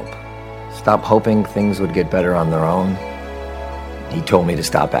get help. Stop hoping things would get better on their own. He told me to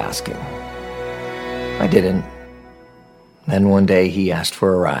stop asking. I didn't. Then one day he asked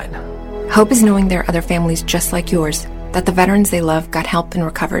for a ride. Hope is knowing there are other families just like yours, that the veterans they love got help and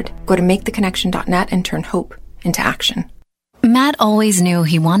recovered. Go to maketheconnection.net and turn hope into action. Matt always knew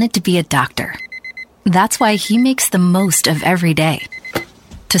he wanted to be a doctor. That's why he makes the most of every day.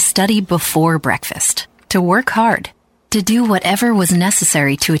 To study before breakfast, to work hard, to do whatever was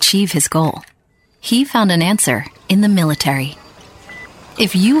necessary to achieve his goal. He found an answer in the military.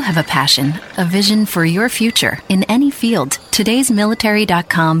 If you have a passion, a vision for your future in any field,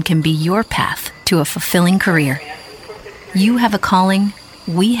 todaysmilitary.com can be your path to a fulfilling career. You have a calling,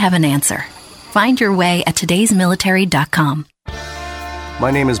 we have an answer. Find your way at todaysmilitary.com.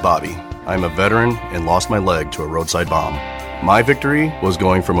 My name is Bobby. I'm a veteran and lost my leg to a roadside bomb. My victory was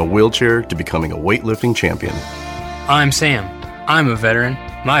going from a wheelchair to becoming a weightlifting champion. I'm Sam. I'm a veteran.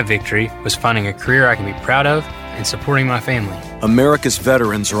 My victory was finding a career I can be proud of and supporting my family. America's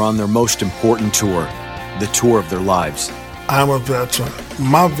veterans are on their most important tour, the tour of their lives. I'm a veteran.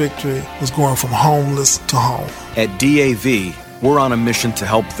 My victory was going from homeless to home. At DAV, we're on a mission to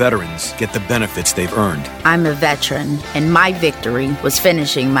help veterans get the benefits they've earned. I'm a veteran, and my victory was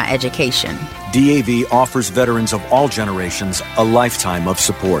finishing my education. DAV offers veterans of all generations a lifetime of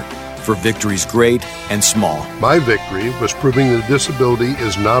support for victories great and small. My victory was proving that disability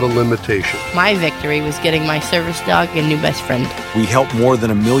is not a limitation. My victory was getting my service dog a new best friend. We help more than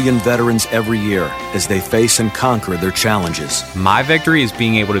 1 million veterans every year as they face and conquer their challenges. My victory is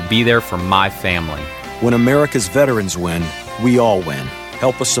being able to be there for my family. When America's veterans win, we all win.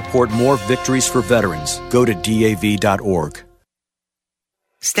 Help us support more victories for veterans. Go to DAV.org.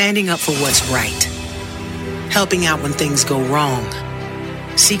 Standing up for what's right. Helping out when things go wrong.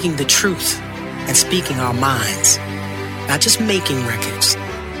 Seeking the truth and speaking our minds. Not just making records,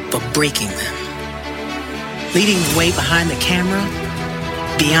 but breaking them. Leading the way behind the camera,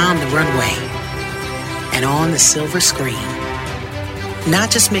 beyond the runway, and on the silver screen.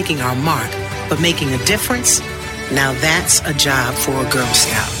 Not just making our mark, but making a difference. Now that's a job for a Girl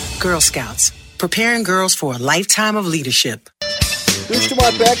Scout. Girl Scouts, preparing girls for a lifetime of leadership. Bruce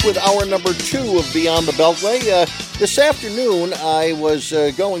Dumont back with hour number 2 of Beyond the Beltway. This afternoon, I was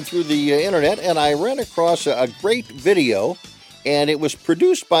going through the internet, and I ran across a great video, and it was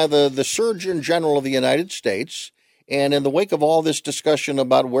produced by the Surgeon General of the United States. And in the wake of all this discussion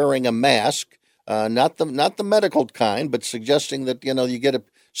about wearing a mask, not the medical kind, but suggesting that you get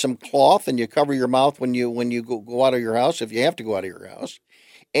some cloth and you cover your mouth when you go out of your house, if you have to go out of your house.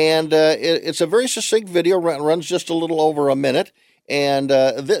 And it's a very succinct video, runs just a little over a minute. And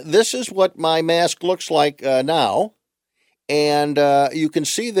this is what my mask looks like now. And you can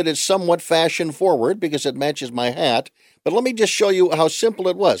see that it's somewhat fashion forward because it matches my hat. But let me just show you how simple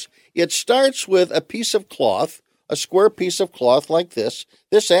it was. It starts with a piece of cloth, a square piece of cloth like this.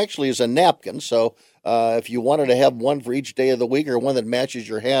 This actually is a napkin, so if you wanted to have one for each day of the week or one that matches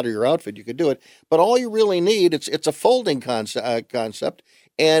your hat or your outfit, you could do it. But all you really need, it's a folding concept,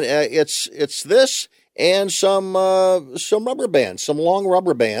 and it's this and some rubber bands, some long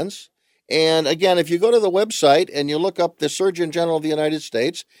rubber bands. And again, if you go to the website and you look up the Surgeon General of the United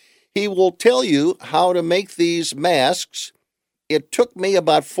States, he will tell you how to make these masks. It took me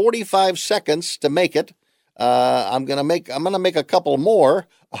about 45 seconds to make it. I'm gonna make a couple more.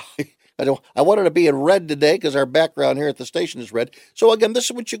 I wanted to be in red today because our background here at the station is red. So again, this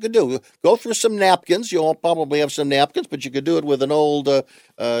is what you could do. Go through some napkins. You'll probably have some napkins, but you could do it with an old,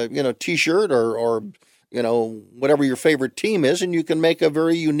 T-shirt or whatever your favorite team is, and you can make a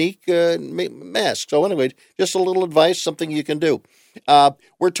very unique mask. So anyway, just a little advice, something you can do.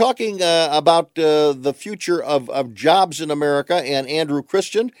 We're talking about the future of jobs in America, and Andrew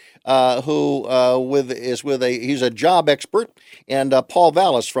Christian, he's a job expert, and Paul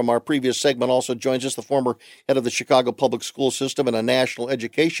Vallis from our previous segment also joins us, the former head of the Chicago Public School System and a national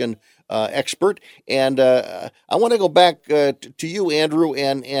education expert. And I want to go back to you, Andrew,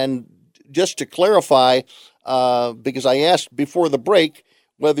 and just to clarify, because I asked before the break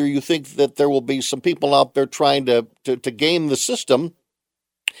whether you think that there will be some people out there trying to game the system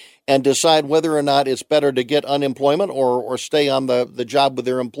and decide whether or not it's better to get unemployment or stay on the job with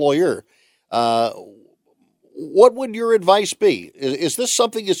their employer. What would your advice be? Is this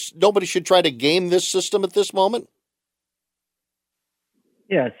something nobody should try to game this system at this moment?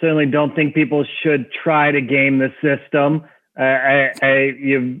 Yeah, certainly don't think people should try to game the system.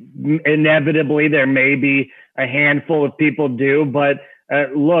 Inevitably, there may be a handful of people do, but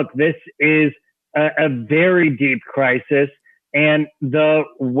look, this is a very deep crisis, and the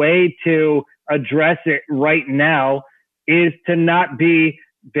way to address it right now is to not be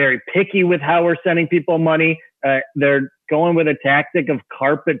very picky with how we're sending people money. They're going with a tactic of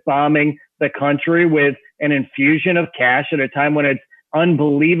carpet bombing the country with an infusion of cash at a time when it's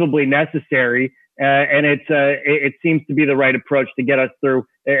unbelievably necessary. And it seems to be the right approach to get us through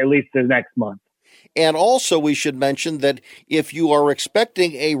at least the next month. And also, we should mention that if you are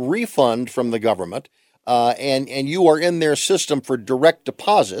expecting a refund from the government and you are in their system for direct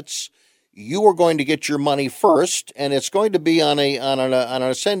deposits, you are going to get your money first, and it's going to be on an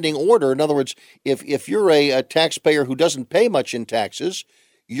ascending order. In other words, if you're a taxpayer who doesn't pay much in taxes,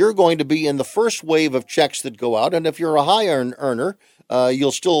 you're going to be in the first wave of checks that go out. And if you're a high earner,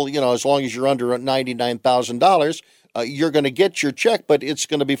 you'll still, as long as you're under $99,000, you're going to get your check, but it's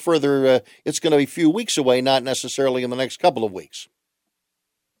going to be it's going to be a few weeks away, not necessarily in the next couple of weeks.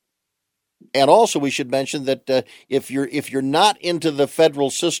 And also, we should mention that if you're not into the federal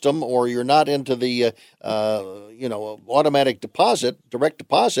system or you're not into the automatic deposit, direct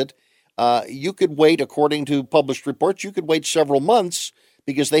deposit, you could wait, according to published reports, you could wait several months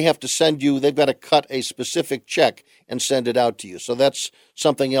because they have to send you, they've got to cut a specific check and send it out to you. So that's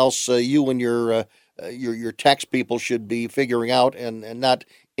something else you and your tax people should be figuring out and not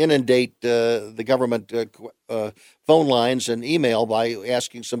inundate the government phone lines and email by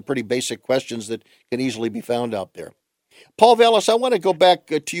asking some pretty basic questions that can easily be found out there. Paul Vallas, I want to go back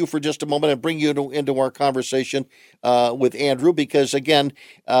to you for just a moment and bring you into our conversation with Andrew, because, again,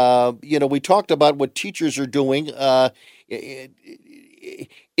 we talked about what teachers are doing.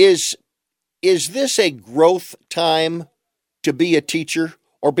 Is this a growth time to be a teacher?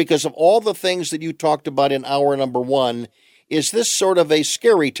 Or because of all the things that you talked about in hour number one, is this sort of a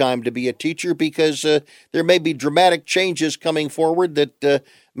scary time to be a teacher because there may be dramatic changes coming forward that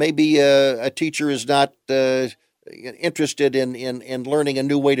maybe a teacher is not interested in learning a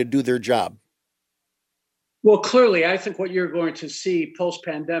new way to do their job? Well, clearly, I think what you're going to see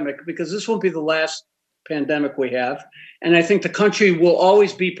post-pandemic, because this won't be the last pandemic we have, and I think the country will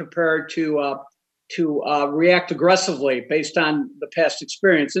always be prepared to react aggressively based on the past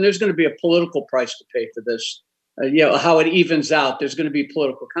experience. And there's going to be a political price to pay for this. How it evens out, there's going to be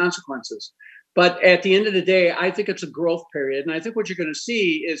political consequences. But at the end of the day, I think it's a growth period. And I think what you're going to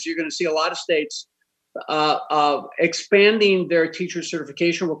see is you're going to see a lot of states expanding their teacher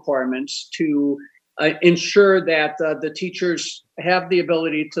certification requirements to ensure that the teachers have the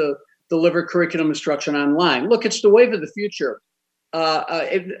ability to deliver curriculum instruction online. Look, it's the wave of the future.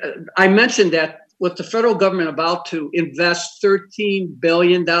 I mentioned that with the federal government about to invest $13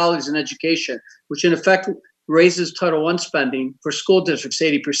 billion in education, which in effect raises Title I spending for school districts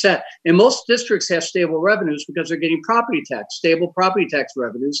 80%. And most districts have stable revenues because they're getting stable property tax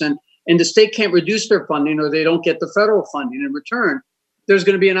revenues. And the state can't reduce their funding or they don't get the federal funding in return. There's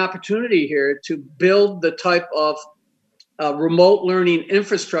going to be an opportunity here to build the type of remote learning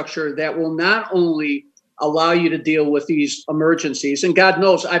infrastructure that will not only allow you to deal with these emergencies, and God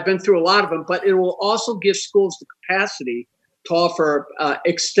knows I've been through a lot of them, but it will also give schools the capacity to offer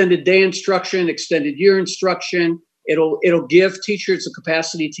extended day instruction, extended year instruction. It'll give teachers the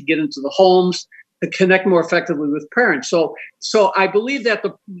capacity to get into the homes, to connect more effectively with parents. So I believe that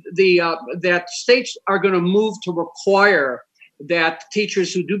that states are going to move to require that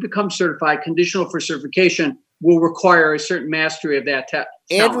teachers who do become certified, conditional for certification, will require a certain mastery of that test.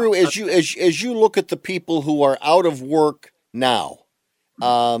 Andrew, as you look at the people who are out of work now,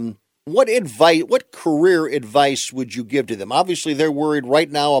 what career advice would you give to them? Obviously, they're worried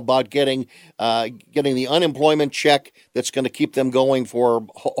right now about getting the unemployment check that's going to keep them going for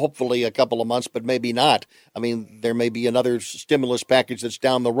hopefully a couple of months, but maybe not. I mean, there may be another stimulus package that's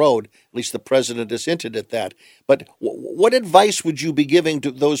down the road. At least the president has hinted at that. But what advice would you be giving to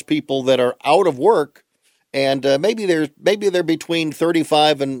those people that are out of work? And maybe they're between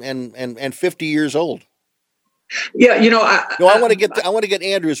 35 and 50 years old. Yeah, I want to get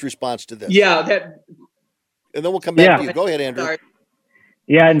Andrew's response to this. Yeah, and then we'll come back to you. Go ahead, Andrew. Sorry.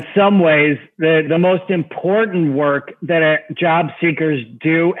 Yeah, in some ways, the most important work that job seekers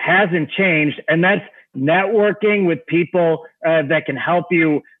do hasn't changed, and that's networking with people that can help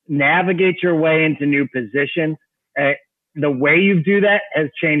you navigate your way into new positions. The way you do that has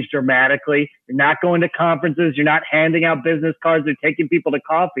changed dramatically. You're not going to conferences. You're not handing out business cards or taking people to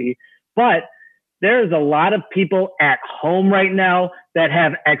coffee. But there's a lot of people at home right now that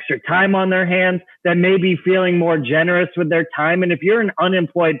have extra time on their hands, that may be feeling more generous with their time. And if you're an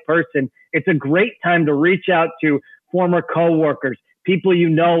unemployed person, it's a great time to reach out to former coworkers, people you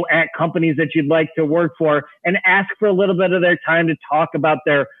know at companies that you'd like to work for, and ask for a little bit of their time to talk about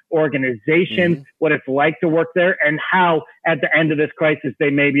their organization, what it's like to work there, and how at the end of this crisis they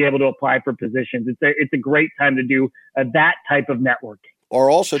may be able to apply for positions. It's a great time to do that type of networking. Or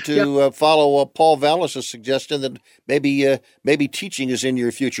also to follow Paul Vallas' suggestion that maybe teaching is in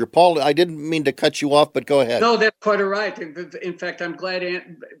your future. Paul, I didn't mean to cut you off, but go ahead. No, that's quite all right. In fact, I'm glad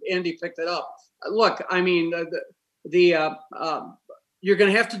Andy picked it up. Look, I mean, you're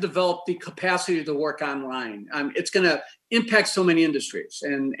going to have to develop the capacity to work online. It's going to impact so many industries,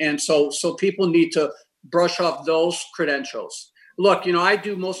 and so people need to brush off those credentials. Look, I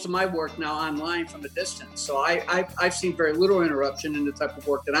do most of my work now online from a distance, so I've seen very little interruption in the type of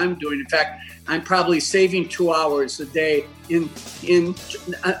work that I'm doing. In fact, I'm probably saving 2 hours a day in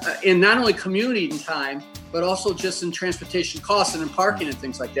not only commuting time, but also just in transportation costs and in parking and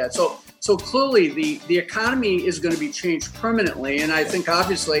things like that. So clearly, the economy is going to be changed permanently, and I think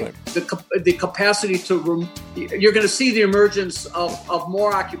obviously the capacity to you're going to see the emergence of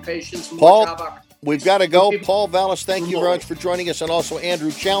more occupations, more job opportunities. We've got to go. Paul Vallis, thank you very much for joining us, and also Andrew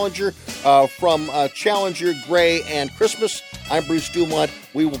Challenger from Challenger, Gray, and Christmas. I'm Bruce Dumont.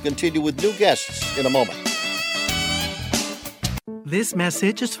 We will continue with new guests in a moment. This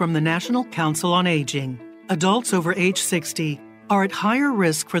message is from the National Council on Aging. Adults over age 60 are at higher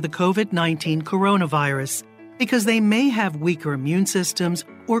risk for the COVID-19 coronavirus because they may have weaker immune systems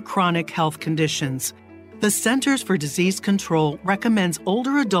or chronic health conditions. The Centers for Disease Control recommends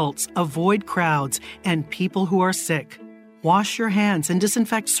older adults avoid crowds and people who are sick. Wash your hands and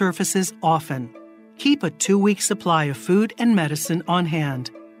disinfect surfaces often. Keep a 2-week supply of food and medicine on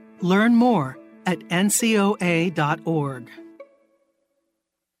hand. Learn more at ncoa.org.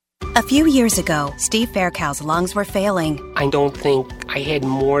 A few years ago, Steve Faircow's lungs were failing. I don't think I had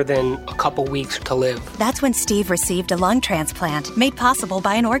more than a couple weeks to live. That's when Steve received a lung transplant made possible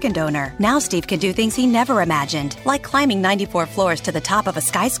by an organ donor. Now Steve can do things he never imagined, like climbing 94 floors to the top of a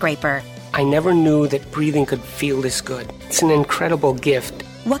skyscraper. I never knew that breathing could feel this good. It's an incredible gift.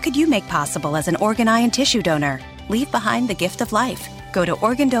 What could you make possible as an organ, eye, and tissue donor? Leave behind the gift of life. Go to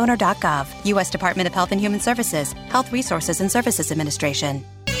organdonor.gov, U.S. Department of Health and Human Services, Health Resources and Services Administration.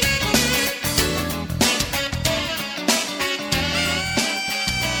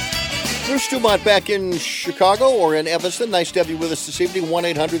 Bruce Dumont back in Chicago or in Evanston. Nice to have you with us this evening.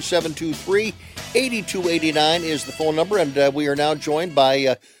 1-800-723-8289 is the phone number, and we are now joined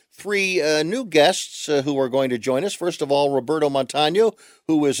by three new guests who are going to join us. First of all, Roberto Montano,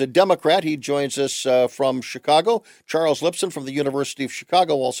 who is a Democrat. He joins us from Chicago. Charles Lipson from the University of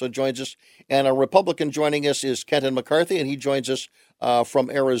Chicago also joins us. And a Republican joining us is Kenton McCarthy, and he joins us from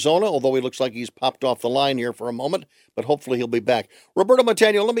Arizona, although he looks like he's popped off the line here for a moment, but hopefully he'll be back. Roberto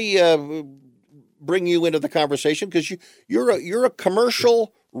Montano, let me bring you into the conversation because you're a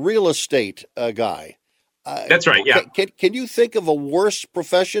commercial real estate guy. That's right, yeah. Can you think of a worse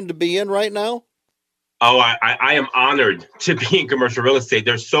profession to be in right now? Oh, I am honored to be in commercial real estate.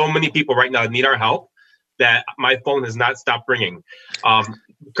 There's so many people right now that need our help that my phone has not stopped ringing.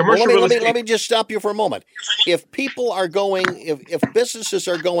 Let me just stop you for a moment. If people are if businesses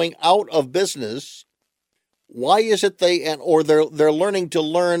are going out of business, why is it they're learning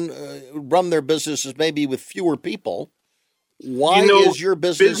to run their businesses maybe with fewer people? Why is your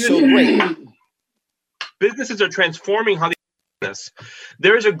business so great? Businesses are transforming how they do business.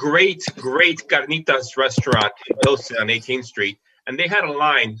 There's a great Carnitas restaurant in Wilson on 18th Street, and they had a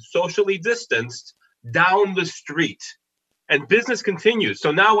line socially distanced down the street. And business continues.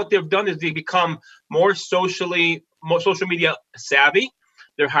 So now what they've done is they become more social media savvy.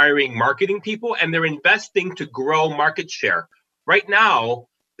 They're hiring marketing people, and they're investing to grow market share. Right now,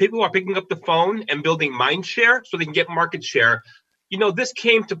 people are picking up the phone and building mind share so they can get market share. This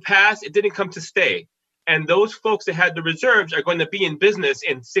came to pass. It didn't come to stay. And those folks that had the reserves are going to be in business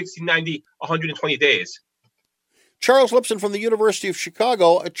in 60, 90, 120 days. Charles Lipson from the University of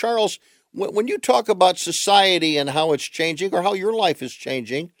Chicago. Charles, when you talk about society and how it's changing or how your life is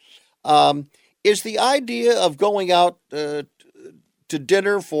changing, is the idea of going out to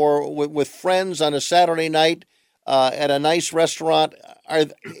dinner with friends on a Saturday night at a nice restaurant,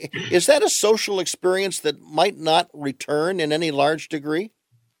 is that a social experience that might not return in any large degree?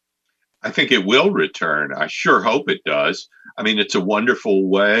 I think it will return. I sure hope it does. I mean, it's a wonderful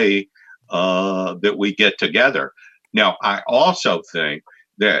way that we get together. Now, I also think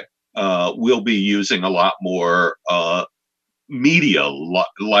that we'll be using a lot more media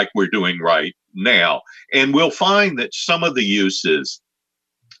like we're doing right now. And we'll find that some of the uses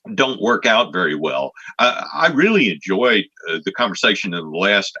don't work out very well. I really enjoyed the conversation in the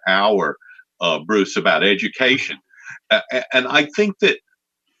last hour, Bruce, about education. And I think that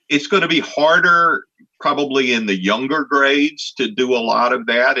it's going to be harder probably in the younger grades to do a lot of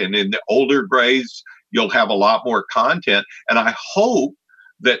that. And in the older grades, you'll have a lot more content. And I hope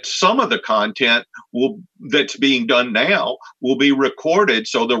that some of the content that's being done now will be recorded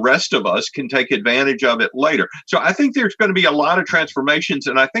so the rest of us can take advantage of it later. So I think there's going to be a lot of transformations,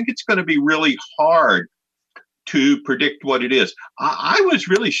 and I think it's going to be really hard to predict what it is. I was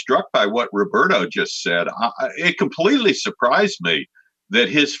really struck by what Roberto just said. It completely surprised me that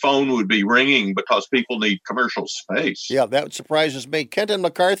his phone would be ringing because people need commercial space. Yeah, that surprises me. Kenton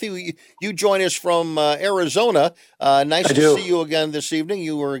McCarthy, you join us from Arizona. Nice to see you again this evening.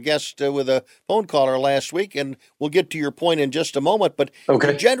 You were a guest with a phone caller last week, and we'll get to your point in just a moment. But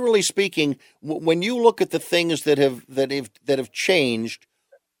generally speaking, when you look at the things that have changed,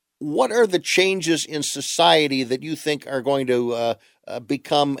 what are the changes in society that you think are going to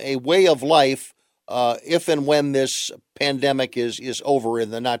become a way of life if and when this pandemic is over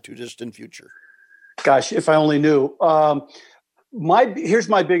in the not too distant future? Gosh, if I only knew. Here's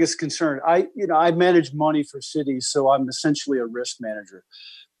my biggest concern. I manage money for cities, so I'm essentially a risk manager.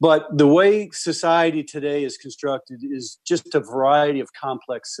 But the way society today is constructed is just a variety of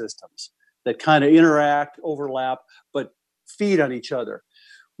complex systems that kind of interact, overlap, but feed on each other.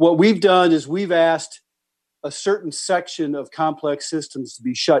 What we've done is we've asked a certain section of complex systems to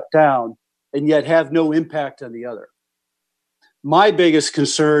be shut down and yet have no impact on the other. My biggest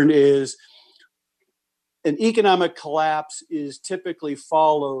concern is an economic collapse is typically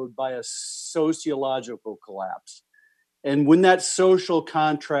followed by a sociological collapse. And when that social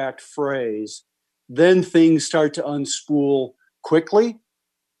contract frays, then things start to unspool quickly,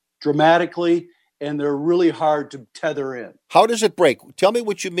 dramatically, and they're really hard to tether in. How does it break? Tell me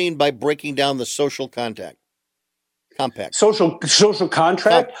what you mean by breaking down the social compact. Social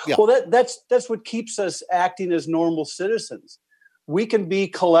contract? Yeah. Well, that's what keeps us acting as normal citizens. We can be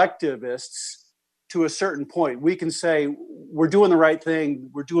collectivists to a certain point. We can say we're doing the right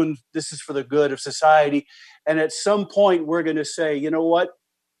thing. This is for the good of society. And at some point we're going to say, you know what?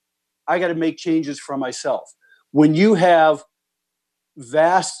 I got to make changes for myself. When you have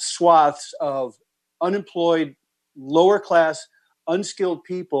vast swaths of unemployed, lower class, unskilled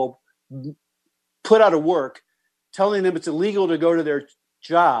people put out of work, telling them it's illegal to go to their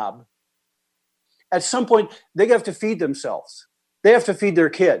job, at some point they have to feed themselves. They have to feed their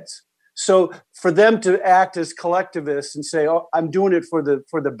kids. So for them to act as collectivists and say, "Oh, I'm doing it for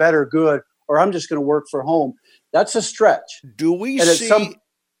the better good," or "I'm just going to work for home," that's a stretch. Do we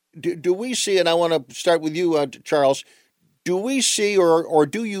see? And I want to start with you, Charles. Do we see, or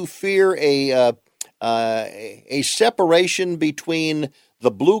do you fear a separation between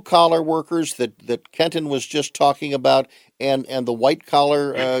the blue collar workers that Kenton was just talking about and the white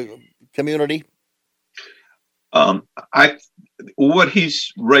collar community? What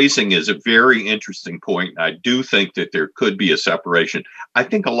he's raising is a very interesting point. I do think that there could be a separation. I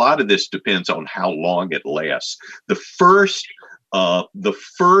think a lot of this depends on how long it lasts. The first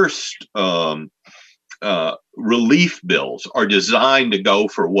relief bills are designed to go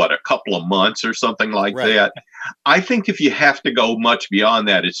for a couple of months or something like that. I think if you have to go much beyond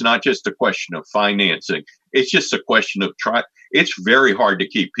that, it's not just a question of financing. It's just a question of it's very hard to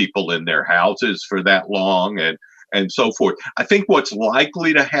keep people in their houses for that long and so forth. I think what's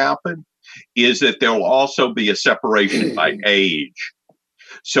likely to happen is that there will also be a separation by age,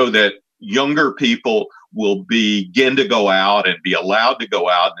 so that younger people will begin to go out and be allowed to go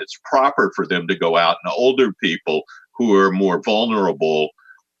out, and it's proper for them to go out, and older people who are more vulnerable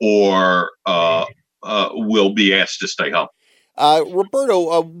or will be asked to stay home.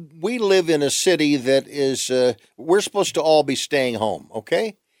 Roberto, we live in a city that is, we're supposed to all be staying home,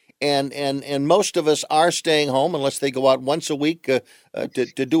 okay? And most of us are staying home unless they go out once a week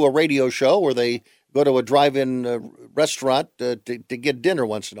to do a radio show, or they go to a drive-in restaurant to get dinner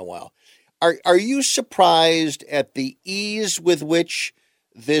once in a while. Are you surprised at the ease with which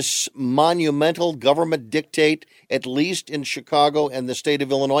this monumental government dictate, at least in Chicago and the state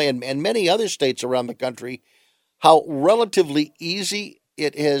of Illinois and many other states around the country, how relatively easy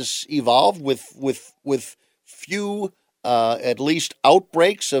it has evolved with few at least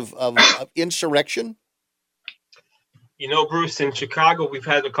outbreaks of insurrection? You know, Bruce, in Chicago, we've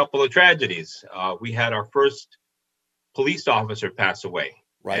had a couple of tragedies. We had our first police officer pass away.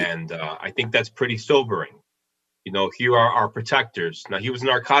 Right. And I think that's pretty sobering. You know, here are our protectors. Now, he was a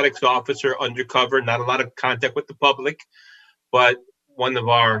narcotics officer, undercover, not a lot of contact with the public, but one of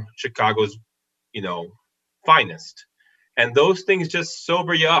our Chicago's, finest. And those things just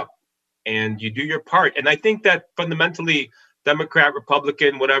sober you up, and you do your part. And I think that fundamentally, Democrat,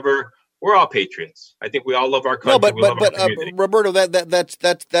 Republican, whatever, we're all patriots. I think we all love our country. We love our community. Roberto,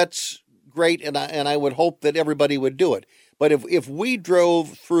 that's great, and I would hope that everybody would do it. But if we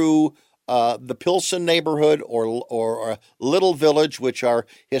drove through the Pilsen neighborhood or Little Village, which are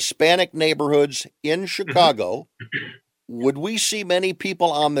Hispanic neighborhoods in Chicago, would we see many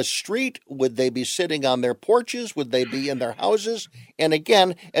people on the street? Would they be sitting on their porches? Would they be in their houses? And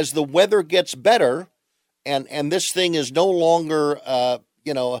again, as the weather gets better, and this thing is no longer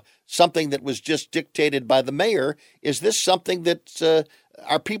something that was just dictated by the mayor, is this something that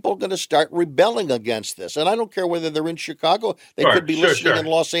are people going to start rebelling against this? And I don't care whether they're in Chicago. They could be listening in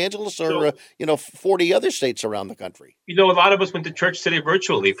Los Angeles or 40 other states around the country. A lot of us went to church today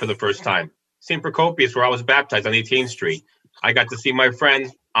virtually for the first time. St. Procopius, where I was baptized on 18th Street. I got to see my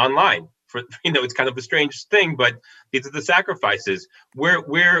friends online. It's kind of a strange thing, but these are the sacrifices. We're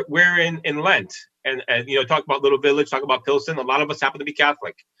in Lent, and talk about Little Village, talk about Pilsen. A lot of us happen to be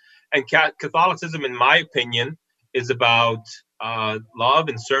Catholic, and Catholicism, in my opinion, is about love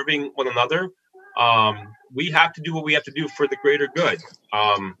and serving one another. We have to do what we have to do for the greater good.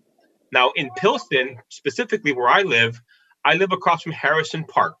 Now, in Pilsen, specifically where I live across from Harrison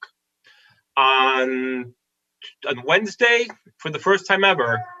Park. On Wednesday, for the first time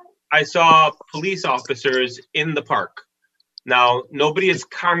ever, I saw police officers in the park. Now, nobody is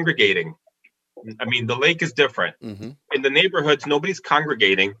congregating. I mean, the lake is different. Mm-hmm. In the neighborhoods, nobody's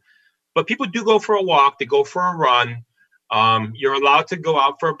congregating. But people do go for a walk. They go for a run. You're allowed to go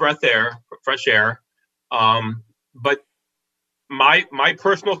out for fresh air. But my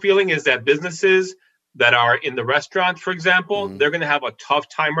personal feeling is that businesses that are in the restaurant, for example, they're going to have a tough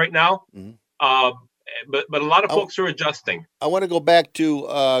time right now. But a lot of folks are adjusting. I want to go back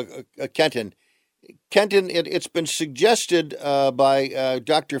to Kenton. Kenton, it's been suggested by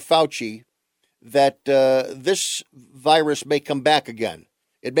Dr. Fauci that this virus may come back again.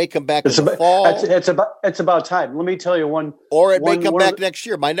 It may come back in the fall. It's about time. Let me tell you one. Or it may come back next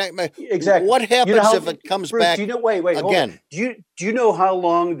year. Exactly. What happens if it comes Bruce, back wait, again? Do you know how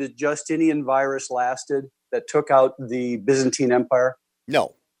long the Justinian virus lasted that took out the Byzantine Empire?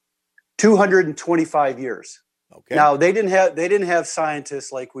 No. 225 years. Okay. Now they didn't have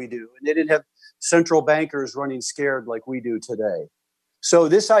scientists like we do, and they didn't have central bankers running scared like we do today. So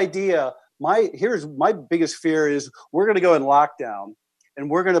this idea, here's my biggest fear is we're going to go in lockdown. And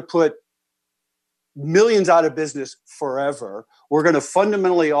we're going to put millions out of business forever. We're going to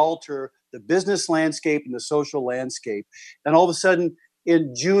fundamentally alter the business landscape and the social landscape. And all of a sudden,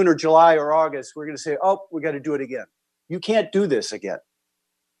 in June or July or August, we're going to say, "Oh, we got to do it again." You can't do this again.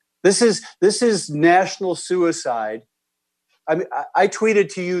 This is national suicide. I mean, I tweeted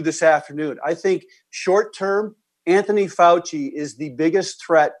to you this afternoon. I think short term, Anthony Fauci is the biggest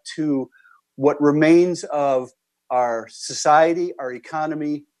threat to what remains of our society, our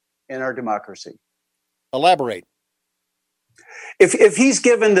economy, and our democracy. Elaborate. If he's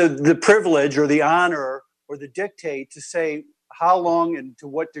given the privilege or the honor or the dictate to say how long and to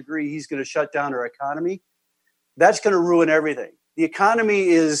what degree he's going to shut down our economy, that's going to ruin everything. The economy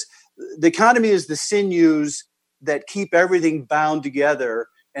is the sinews that keep everything bound together,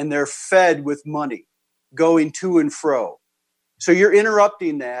 and they're fed with money going to and fro. So you're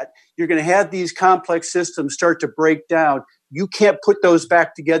interrupting that. You're going to have these complex systems start to break down. You can't put those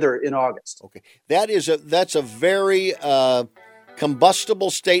back together in August. Okay, that's a very combustible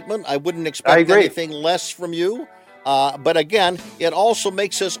statement. I wouldn't expect anything less from you. But again, it also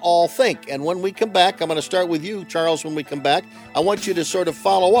makes us all think. And when we come back, I'm going to start with you, Charles. When we come back, I want you to sort of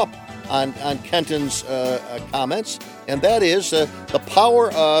follow up on Kenton's comments, and that is the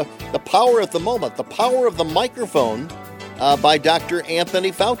power of the moment, the power of the microphone. By Dr.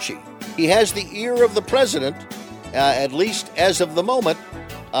 Anthony Fauci. He has the ear of the president, at least as of the moment,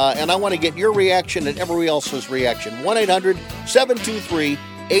 and I want to get your reaction and everybody else's reaction.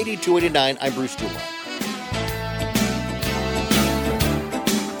 1-800-723-8289. I'm Bruce Dumont.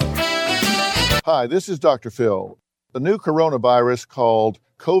 Hi, this is Dr. Phil. The new coronavirus called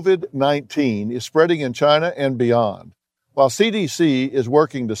COVID-19 is spreading in China and beyond. While CDC is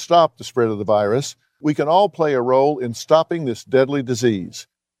working to stop the spread of the virus, we can all play a role in stopping this deadly disease.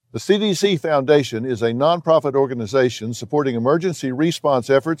 The CDC Foundation is a nonprofit organization supporting emergency response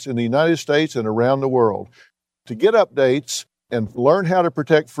efforts in the United States and around the world. To get updates and learn how to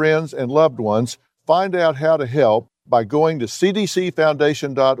protect friends and loved ones, find out how to help by going to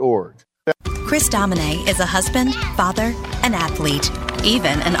cdcfoundation.org. Chris Domine is a husband, father, an athlete,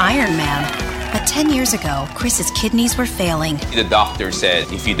 even an Ironman. But 10 years ago, Chris's kidneys were failing. The doctor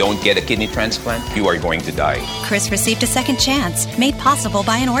said, if you don't get a kidney transplant, you are going to die. Chris received a second chance, made possible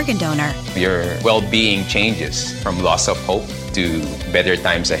by an organ donor. Your well-being changes from loss of hope to better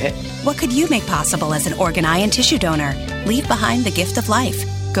times ahead. What could you make possible as an organ, eye, and tissue donor? Leave behind the gift of life.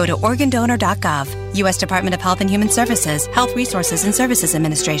 Go to organdonor.gov, U.S. Department of Health and Human Services, Health Resources and Services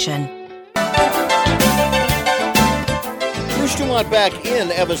Administration. Bruce Dumont back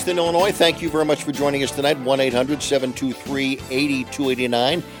in Evanston, Illinois. Thank you very much for joining us tonight.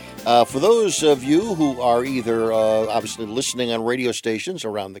 1-800-723-8289. For those of you who are either obviously listening on radio stations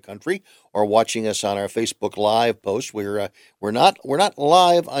around the country or watching us on our Facebook Live post, we're not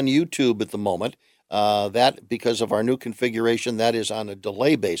live on YouTube at the moment. That because of our new configuration, that is on a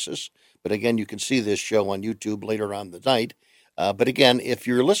delay basis. But again, you can see this show on YouTube later on the night. But again, if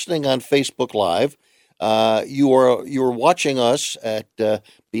you're listening on Facebook Live, you are watching us at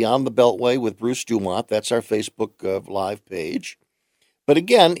Beyond the Beltway with Bruce Dumont. That's our Facebook Live page. But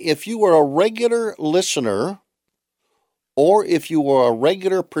again, if you are a regular listener or if you are a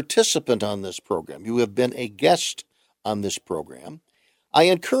regular participant on this program, you have been a guest on this program, I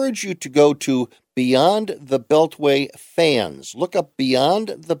encourage you to go to Beyond the Beltway Fans. Look up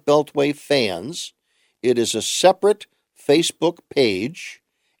Beyond the Beltway Fans It is a separate Facebook page,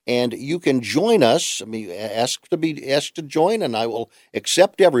 and you can join us. I mean, ask to join, and I will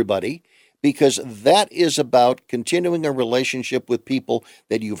accept everybody, because that is about continuing a relationship with people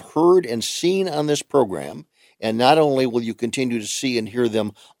that you've heard and seen on this program. And not only will you continue to see and hear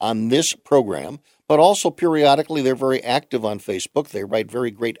them on this program, but also periodically they're very active on Facebook. They write very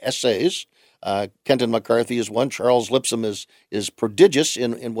great essays. Kenton McCarthy is one. Charles Lipscomb is prodigious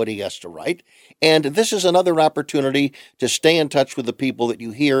in what he has to write. And this is another opportunity to stay in touch with the people that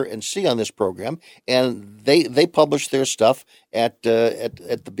you hear and see on this program. And they publish their stuff at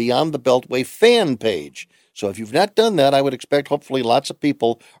the Beyond the Beltway fan page. So if you've not done that, I would expect hopefully lots of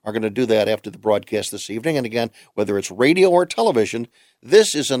people are going to do that after the broadcast this evening. And again, whether it's radio or television,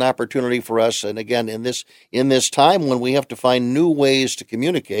 this is an opportunity for us. And again, in this time when we have to find new ways to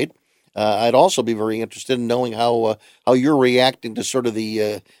communicate, I'd also be very interested in knowing how you're reacting to sort of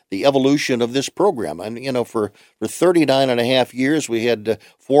the evolution of this program. And, for 39 and a half years, we had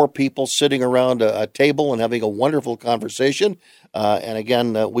 4 people sitting around a table and having a wonderful conversation. And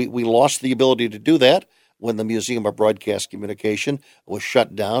again, we lost the ability to do that when the Museum of Broadcast Communication was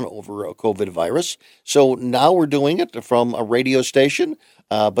shut down over a COVID virus. So now we're doing it from a radio station,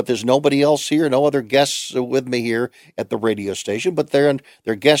 but there's nobody else here, no other guests with me here at the radio station, but they're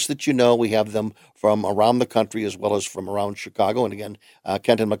guests that you know. We have them from around the country as well as from around Chicago. And again,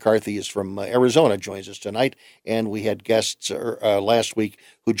 Kenton McCarthy is from Arizona, joins us tonight, and we had guests last week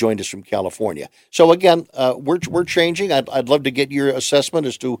who joined us from California. So again, we're changing. I'd love to get your assessment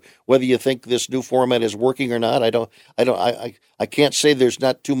as to whether you think this new format is working or not. I can't say there's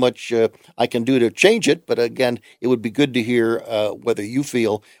not too much I can do to change it, but again, it would be good to hear whether you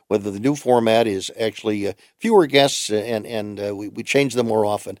feel whether the new format is actually fewer guests and we change them more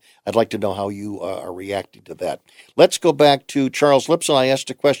often. I'd like to know how you are reacting to that. Let's go back to Charles Lipscomb. I asked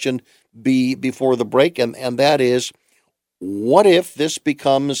a question before the break, and that is, what if this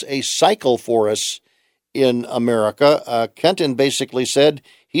becomes a cycle for us in America? Kenton basically said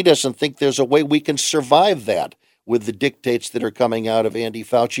he doesn't think there's a way we can survive that with the dictates that are coming out of Andy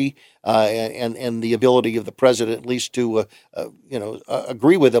Fauci and the ability of the president at least to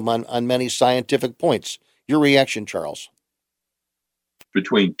agree with him on many scientific points. Your reaction, Charles?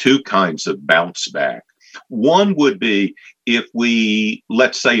 Between two kinds of bounce back. One would be if we,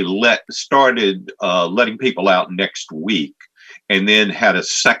 let's say, started letting people out next week and then had a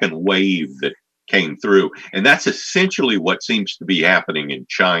second wave that came through. And that's essentially what seems to be happening in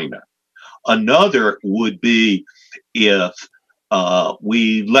China. Another would be if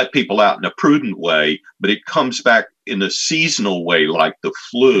we let people out in a prudent way, but it comes back in a seasonal way like the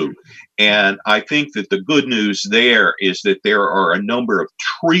flu. And I think that the good news there is that there are a number of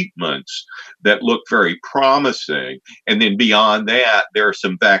treatments that look very promising. And then beyond that, there are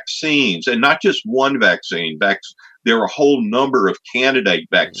some vaccines, and not just one vaccine. There are a whole number of candidate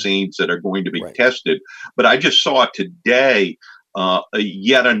vaccines that are going to be tested. But I just saw today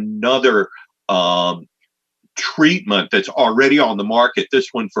yet another treatment that's already on the market. This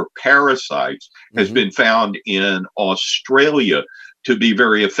one for parasites has been found in Australia to be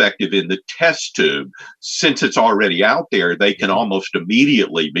very effective in the test tube. Since it's already out there, they can almost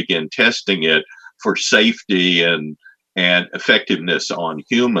immediately begin testing it for safety and effectiveness on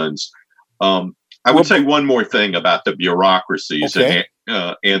humans. I would say one more thing about the bureaucracies and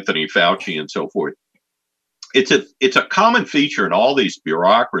Anthony Fauci and so forth. It's a common feature in all these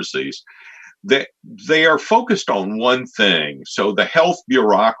bureaucracies that they are focused on one thing. So the health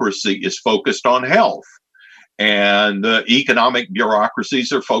bureaucracy is focused on health, and the economic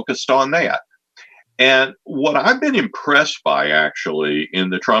bureaucracies are focused on that. And what I've been impressed by, actually, in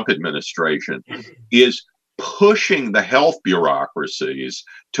the Trump administration is pushing the health bureaucracies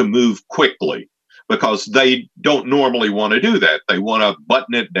to move quickly, because they don't normally want to do that. They want to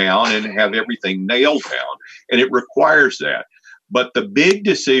button it down and have everything nailed down, and it requires that. But the big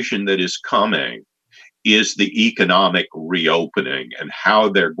decision that is coming is the economic reopening and how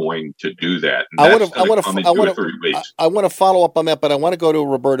they're going to do that. And I want to follow up on that, but I want to go to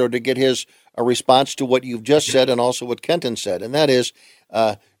Roberto to get his response to what you've just said and also what Kenton said. And that is,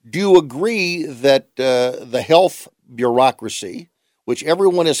 do you agree that the health bureaucracy, which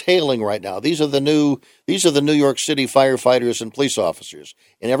everyone is hailing right now, these are the New York City firefighters and police officers,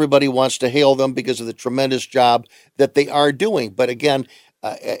 and everybody wants to hail them because of the tremendous job that they are doing. But again,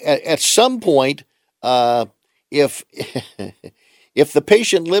 at some point, if the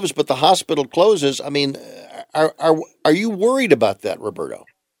patient lives but the hospital closes, I mean, are you worried about that, Roberto?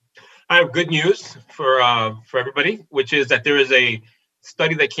 I have good news for everybody, which is that there is a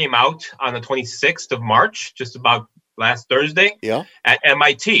study that came out on the 26th of March, just about last Thursday at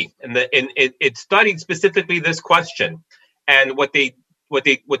MIT, and it studied specifically this question. And what they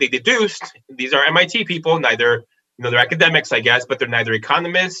deduced, these are MIT people, neither they're academics, I guess, but they're neither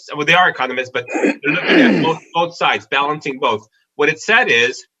economists. Well, they are economists, but they're looking at both sides, balancing both. What it said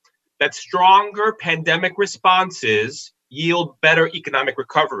is that stronger pandemic responses yield better economic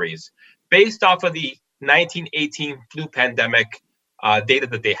recoveries based off of the 1918 flu pandemic data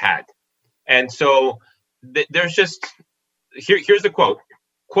that they had. And so there's just, here's the quote,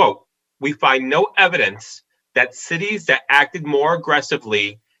 "We find no evidence that cities that acted more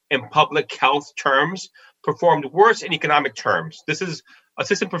aggressively in public health terms performed worse in economic terms." This is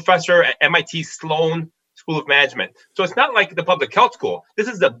assistant professor at MIT Sloan School of Management. So it's not like the public health school. This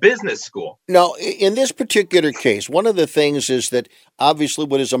is the business school. Now, in this particular case, one of the things is that obviously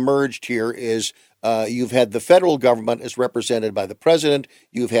what has emerged here is you've had the federal government as represented by the president.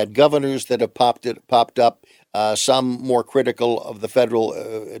 You've had governors that have popped up, some more critical of the federal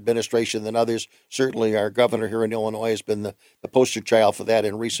administration than others. Certainly our governor here in Illinois has been the poster child for that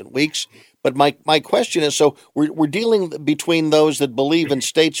in recent weeks. But my question is, so we're dealing between those that believe in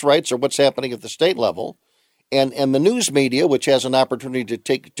states' rights or what's happening at the state level, and the news media, which has an opportunity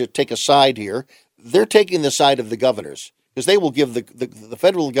to take a side here. They're taking the side of the governors, because they will give the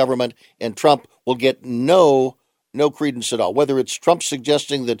federal government, and Trump will get no credence at all. Whether it's Trump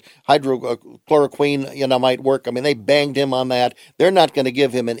suggesting that hydrochloroquine, might work. I mean, they banged him on that. They're not going to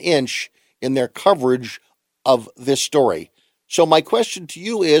give him an inch in their coverage of this story. So my question to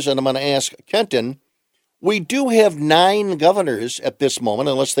you is, and I'm going to ask Kenton, we do have 9 governors at this moment,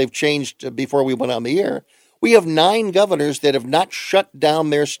 unless they've changed before we went on the air. We have 9 governors that have not shut down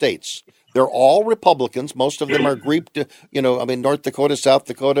their states. They're all Republicans. Most of them are grouped, North Dakota, South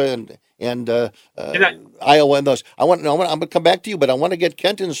Dakota, and Iowa, and those. I'm going to come back to you, but I want to get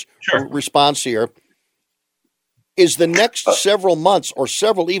Kenton's response here. Is the next several months or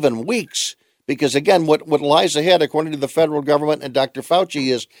several even weeks, because again, what lies ahead, according to the federal government and Dr. Fauci,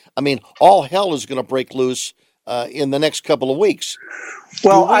 is, all hell is going to break loose in the next couple of weeks.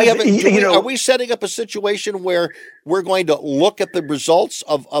 Well, are we setting up a situation where we're going to look at the results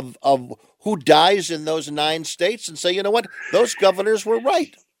of who dies in those 9 states and say, you know what, those governors were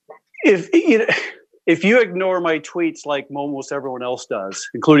right? If you ignore my tweets like almost everyone else does,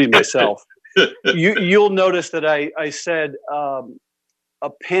 including myself, you'll notice that I said a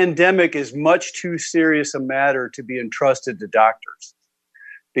pandemic is much too serious a matter to be entrusted to doctors,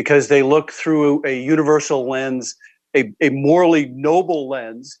 because they look through a universal lens, a morally noble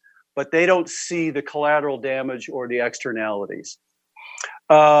lens, but they don't see the collateral damage or the externalities.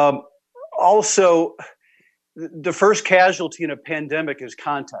 Also, the first casualty in a pandemic is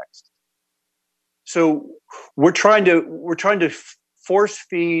context. So we're trying to force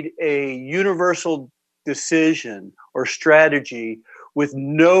feed a universal decision or strategy with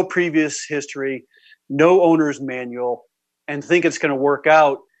no previous history, no owner's manual, and think it's going to work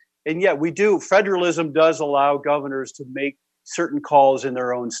out. And yet we do. Federalism does allow governors to make certain calls in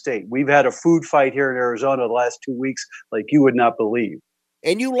their own state. We've had a food fight here in Arizona the last 2 weeks like you would not believe.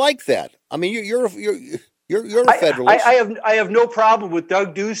 And you like that? I mean, you're a federalist. I have no problem with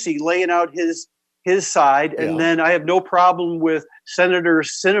Doug Ducey laying out his side, and then I have no problem with Senator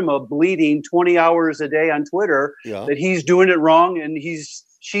Sinema bleeding 20 hours a day on Twitter that he's doing it wrong and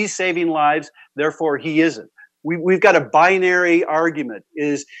she's saving lives, therefore he isn't. We've got a binary argument: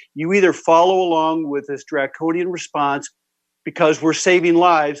 is you either follow along with this draconian response because we're saving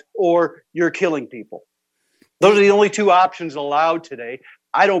lives, or you're killing people. Those are the only 2 options allowed today.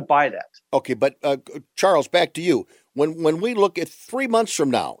 I don't buy that. Okay, but Charles, back to you. When we look at 3 months from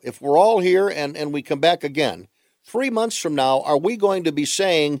now, if we're all here and we come back again, 3 months from now, are we going to be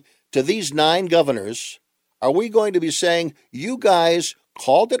saying to these 9 governors, are we going to be saying, you guys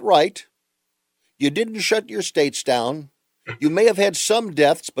called it right, you didn't shut your states down, you may have had some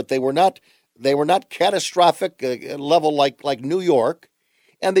deaths, but they were not catastrophic level like New York,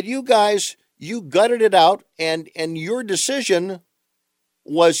 and that you guys, you gutted it out, and your decision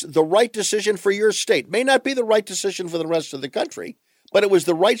was the right decision for your state. May not be the right decision for the rest of the country, but it was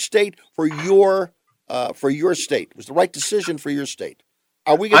the right state for your state. It was the right decision for your state.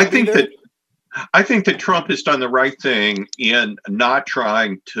 Are we going to be there? I think that Trump has done the right thing in not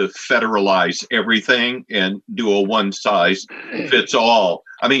trying to federalize everything and do a one size fits all.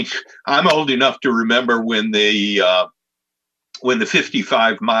 I mean, I'm old enough to remember when the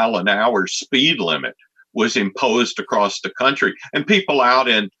 55 mile an hour speed limit was imposed across the country, and people out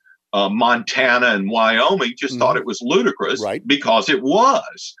in Montana and Wyoming just thought it was ludicrous, because it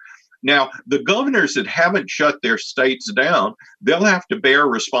was. Now, the governors that haven't shut their states down, they'll have to bear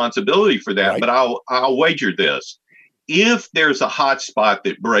responsibility for that. But I'll wager this. if there's a hot spot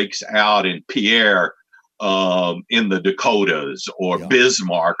that breaks out in Pierre, in the Dakotas or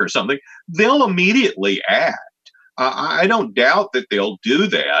Bismarck or something, they'll immediately act. I don't doubt that they'll do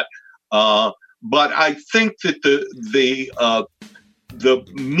that. But I think that the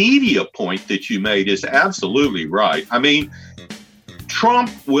media point that you made is absolutely right. I mean, Trump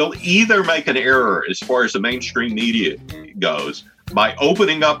will either make an error as far as the mainstream media goes by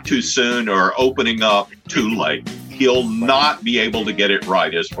opening up too soon or opening up too late. He'll not be able to get it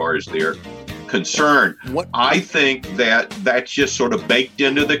right as far as they're concerned. I think that that's just sort of baked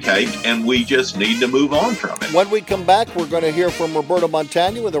into the cake, and we just need to move on from it. When we come back, we're going to hear from Roberto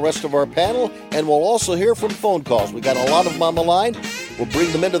Montagna with the rest of our panel, and we'll also hear from phone calls. We got a lot of them on the line. We'll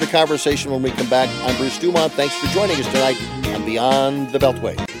bring them into the conversation when we come back. I'm Bruce Dumont. Thanks for joining us tonight on Beyond the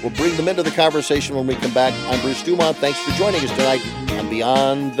Beltway. We'll bring them into the conversation when we come back. I'm Bruce Dumont. Thanks for joining us tonight on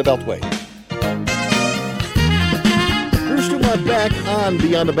Beyond the Beltway. Bruce Dumont back on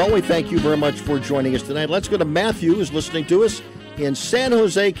Beyond the Beltway. Thank you very much for joining us tonight. Let's go to Matthew, who's listening to us in San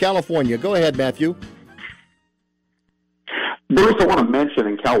Jose, California. Go ahead, Matthew. Bruce, I want to mention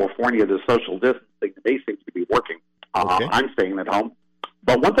in California the social distancing may seem to be working. Okay. I'm staying at home.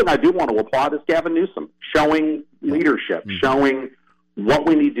 But one thing I do want to applaud is Gavin Newsom showing leadership, showing what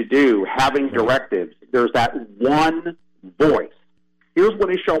we need to do, having directives. There's that one voice. Here's what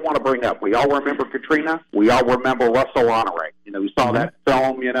I want to bring up. We all remember Katrina. We all remember Russell Honore. We saw that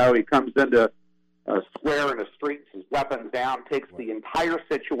film. He comes into a square in the streets, his weapons down, takes the entire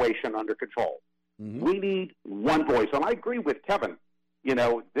situation under control. We need one voice. And I agree with Kevin.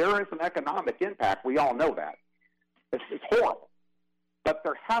 There is an economic impact. We all know that. It's horrible. But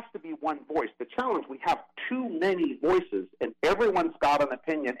there has to be one voice. The challenge, we have too many voices, and everyone's got an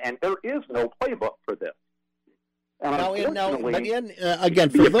opinion, and there is no playbook for this. And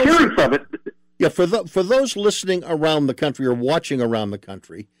for those listening around the country or watching around the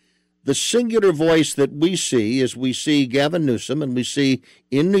country, the singular voice that we see is we see Gavin Newsom, and we see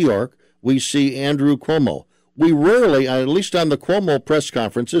in New York, we see Andrew Cuomo. We rarely, at least on the Cuomo press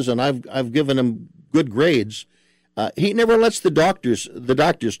conferences, and I've given him good grades, he never lets the doctors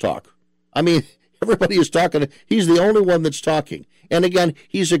talk. I mean, everybody is talking. He's the only one that's talking. And again,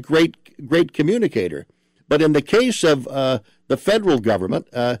 he's a great communicator. But in the case of the federal government,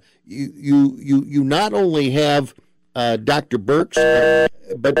 you not only have Dr. Birx,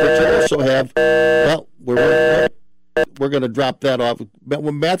 but you also have, we're going to drop that off.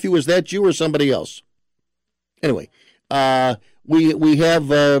 Matthew, is that you or somebody else? Anyway, we have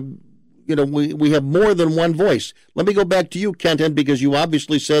we have more than one voice. Let me go back to you, Kenton, because you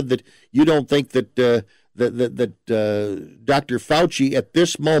obviously said that you don't think that Dr. Fauci at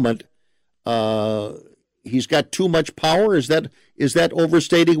this moment he's got too much power. Is that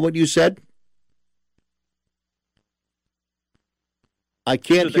overstating what you said? I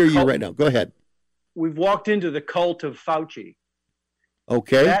can't hear you right now. Go ahead. We've walked into the cult of Fauci.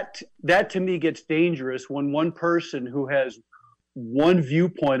 Okay. That to me gets dangerous when one person who has one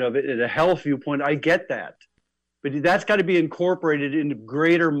viewpoint of it and a health viewpoint, I get that. But that's got to be incorporated into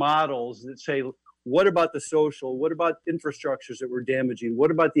greater models that say, what about the social? What about infrastructures that we're damaging?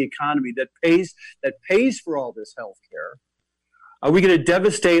 What about the economy that pays for all this health care? Are we going to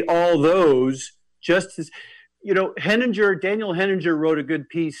devastate all those just as, Daniel Henninger wrote a good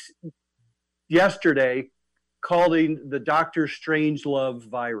piece yesterday calling the Dr. Strangelove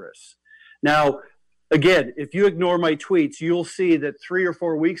virus. Now, again, if you ignore my tweets, you'll see that 3 or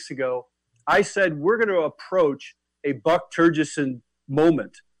 4 weeks ago, I said we're going to approach a Buck Turgidson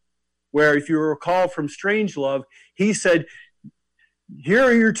moment where, if you recall from Strangelove, he said, here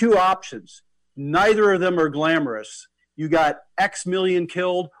are your two options. Neither of them are glamorous. You got X million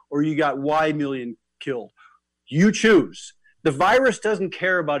killed or you got Y million killed. You choose. The virus doesn't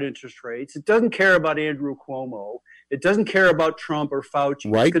care about interest rates. It doesn't care about Andrew Cuomo. It doesn't care about Trump or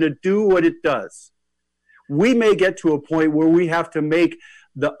Fauci. Right. It's going to do what it does. We may get to a point where we have to make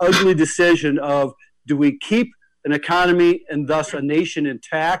the ugly decision of, do we keep an economy and thus a nation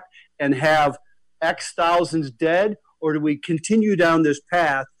intact and have X thousands dead, or do we continue down this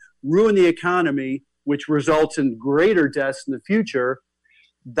path, ruin the economy, which results in greater deaths in the future?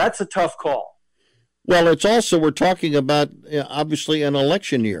 That's a tough call. Well, it's also, we're talking about, obviously, an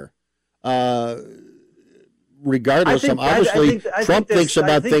election year. Regardless, Trump thinks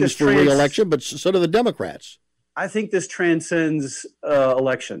about things for re-election, but so do the Democrats. I think this transcends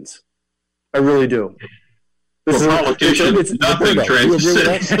elections. I really do. Politicians, nothing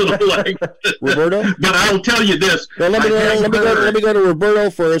transcends elections. Roberto? But I'll tell you this. Well, let me go to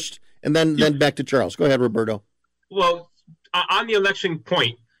Roberto first, and then back to Charles. Go ahead, Roberto. Well, on the election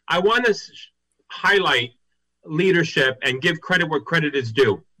point, I want to highlight leadership and give credit where credit is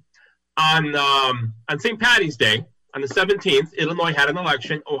due. On St. Patty's Day, on the 17th, Illinois had an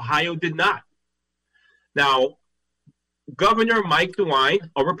election. Ohio did not. Now, Governor Mike DeWine,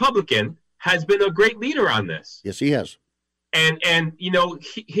 a Republican, has been a great leader on this. Yes, he has. And you know,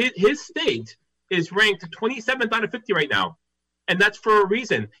 his state is ranked 27th out of 50 right now. And that's for a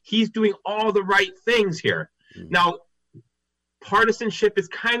reason. He's doing all the right things here. Now, partisanship is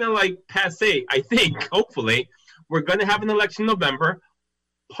kind of like passé, I think, hopefully. We're going to have an election in November.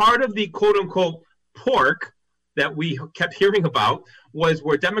 Part of the quote-unquote pork that we kept hearing about was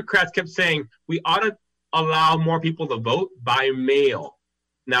where Democrats kept saying we ought to allow more people to vote by mail.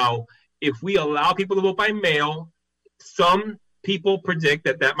 Now, if we allow people to vote by mail, some people predict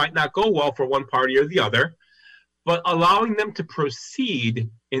that that might not go well for one party or the other, but allowing them to proceed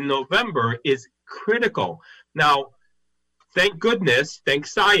in November is critical. Now, thank goodness, thank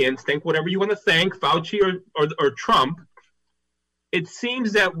science, thank whatever you want to thank, Fauci or Trump, it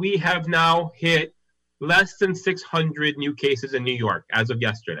seems that we have now hit less than 600 new cases in New York as of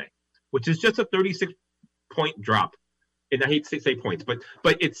yesterday, which is just a 36-point drop. And I hate to say points,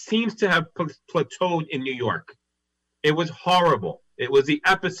 but it seems to have plateaued in New York. It was horrible. It was the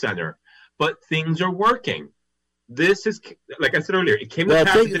epicenter, but things are working. This is, like I said earlier, it came to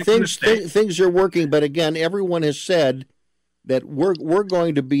pass. Things are working, but again, everyone has said that we're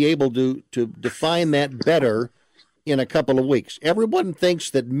going to be able to define that better in a couple of weeks. Everyone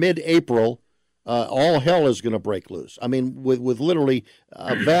thinks that mid-April, all hell is going to break loose. I mean, with literally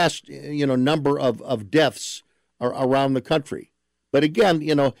a vast number of deaths around the country. But again,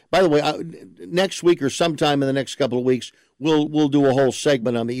 by the way, next week or sometime in the next couple of weeks, we'll do a whole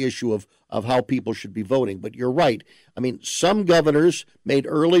segment on the issue of how people should be voting. But you're right. I mean, some governors made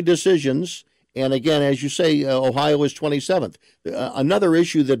early decisions. And again, as you say, Ohio is 27th. Another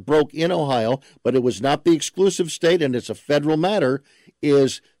issue that broke in Ohio, but it was not the exclusive state, and it's a federal matter,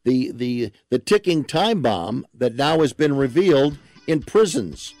 is the ticking time bomb that now has been revealed in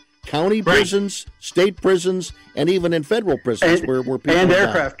prisons. County prisons, state prisons, and even in federal prisons where people and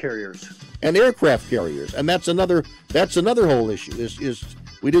aircraft carriers. And aircraft carriers. And that's another whole issue. Is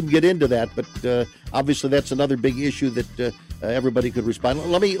we didn't get into that, but obviously that's another big issue that everybody could respond.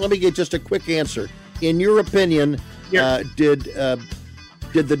 Let me get just a quick answer. In your opinion, did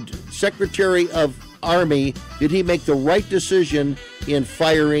the Secretary of Army, did he make the right decision in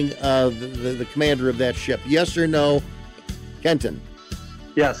firing the commander of that ship? Yes or no, Kenton?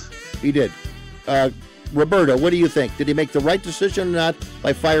 Yes. He did. Roberto, what do you think? Did he make the right decision or not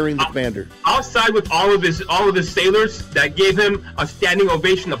by firing the commander? I'll side with all of his sailors that gave him a standing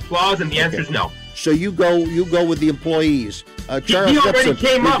ovation, applause, and the answer is no. So you go with the employees. Charles he already Gibson,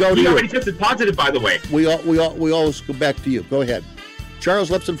 came up. He already tested positive, by the way. We always go back to you. Go ahead. Charles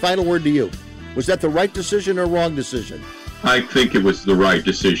Lipson, final word to you. Was that the right decision or wrong decision? I think it was the right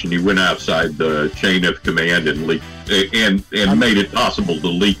decision. He went outside the chain of command and leaked and made it possible to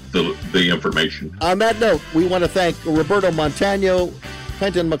leak the information. On that note, we want to thank Roberto Montano,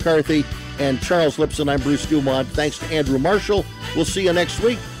 Kenton McCarthy, and Charles Lipson. I'm Bruce Dumont. Thanks to Andrew Marshall. We'll see you next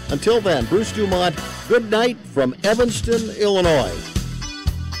week. Until then, Bruce Dumont, good night from Evanston, Illinois.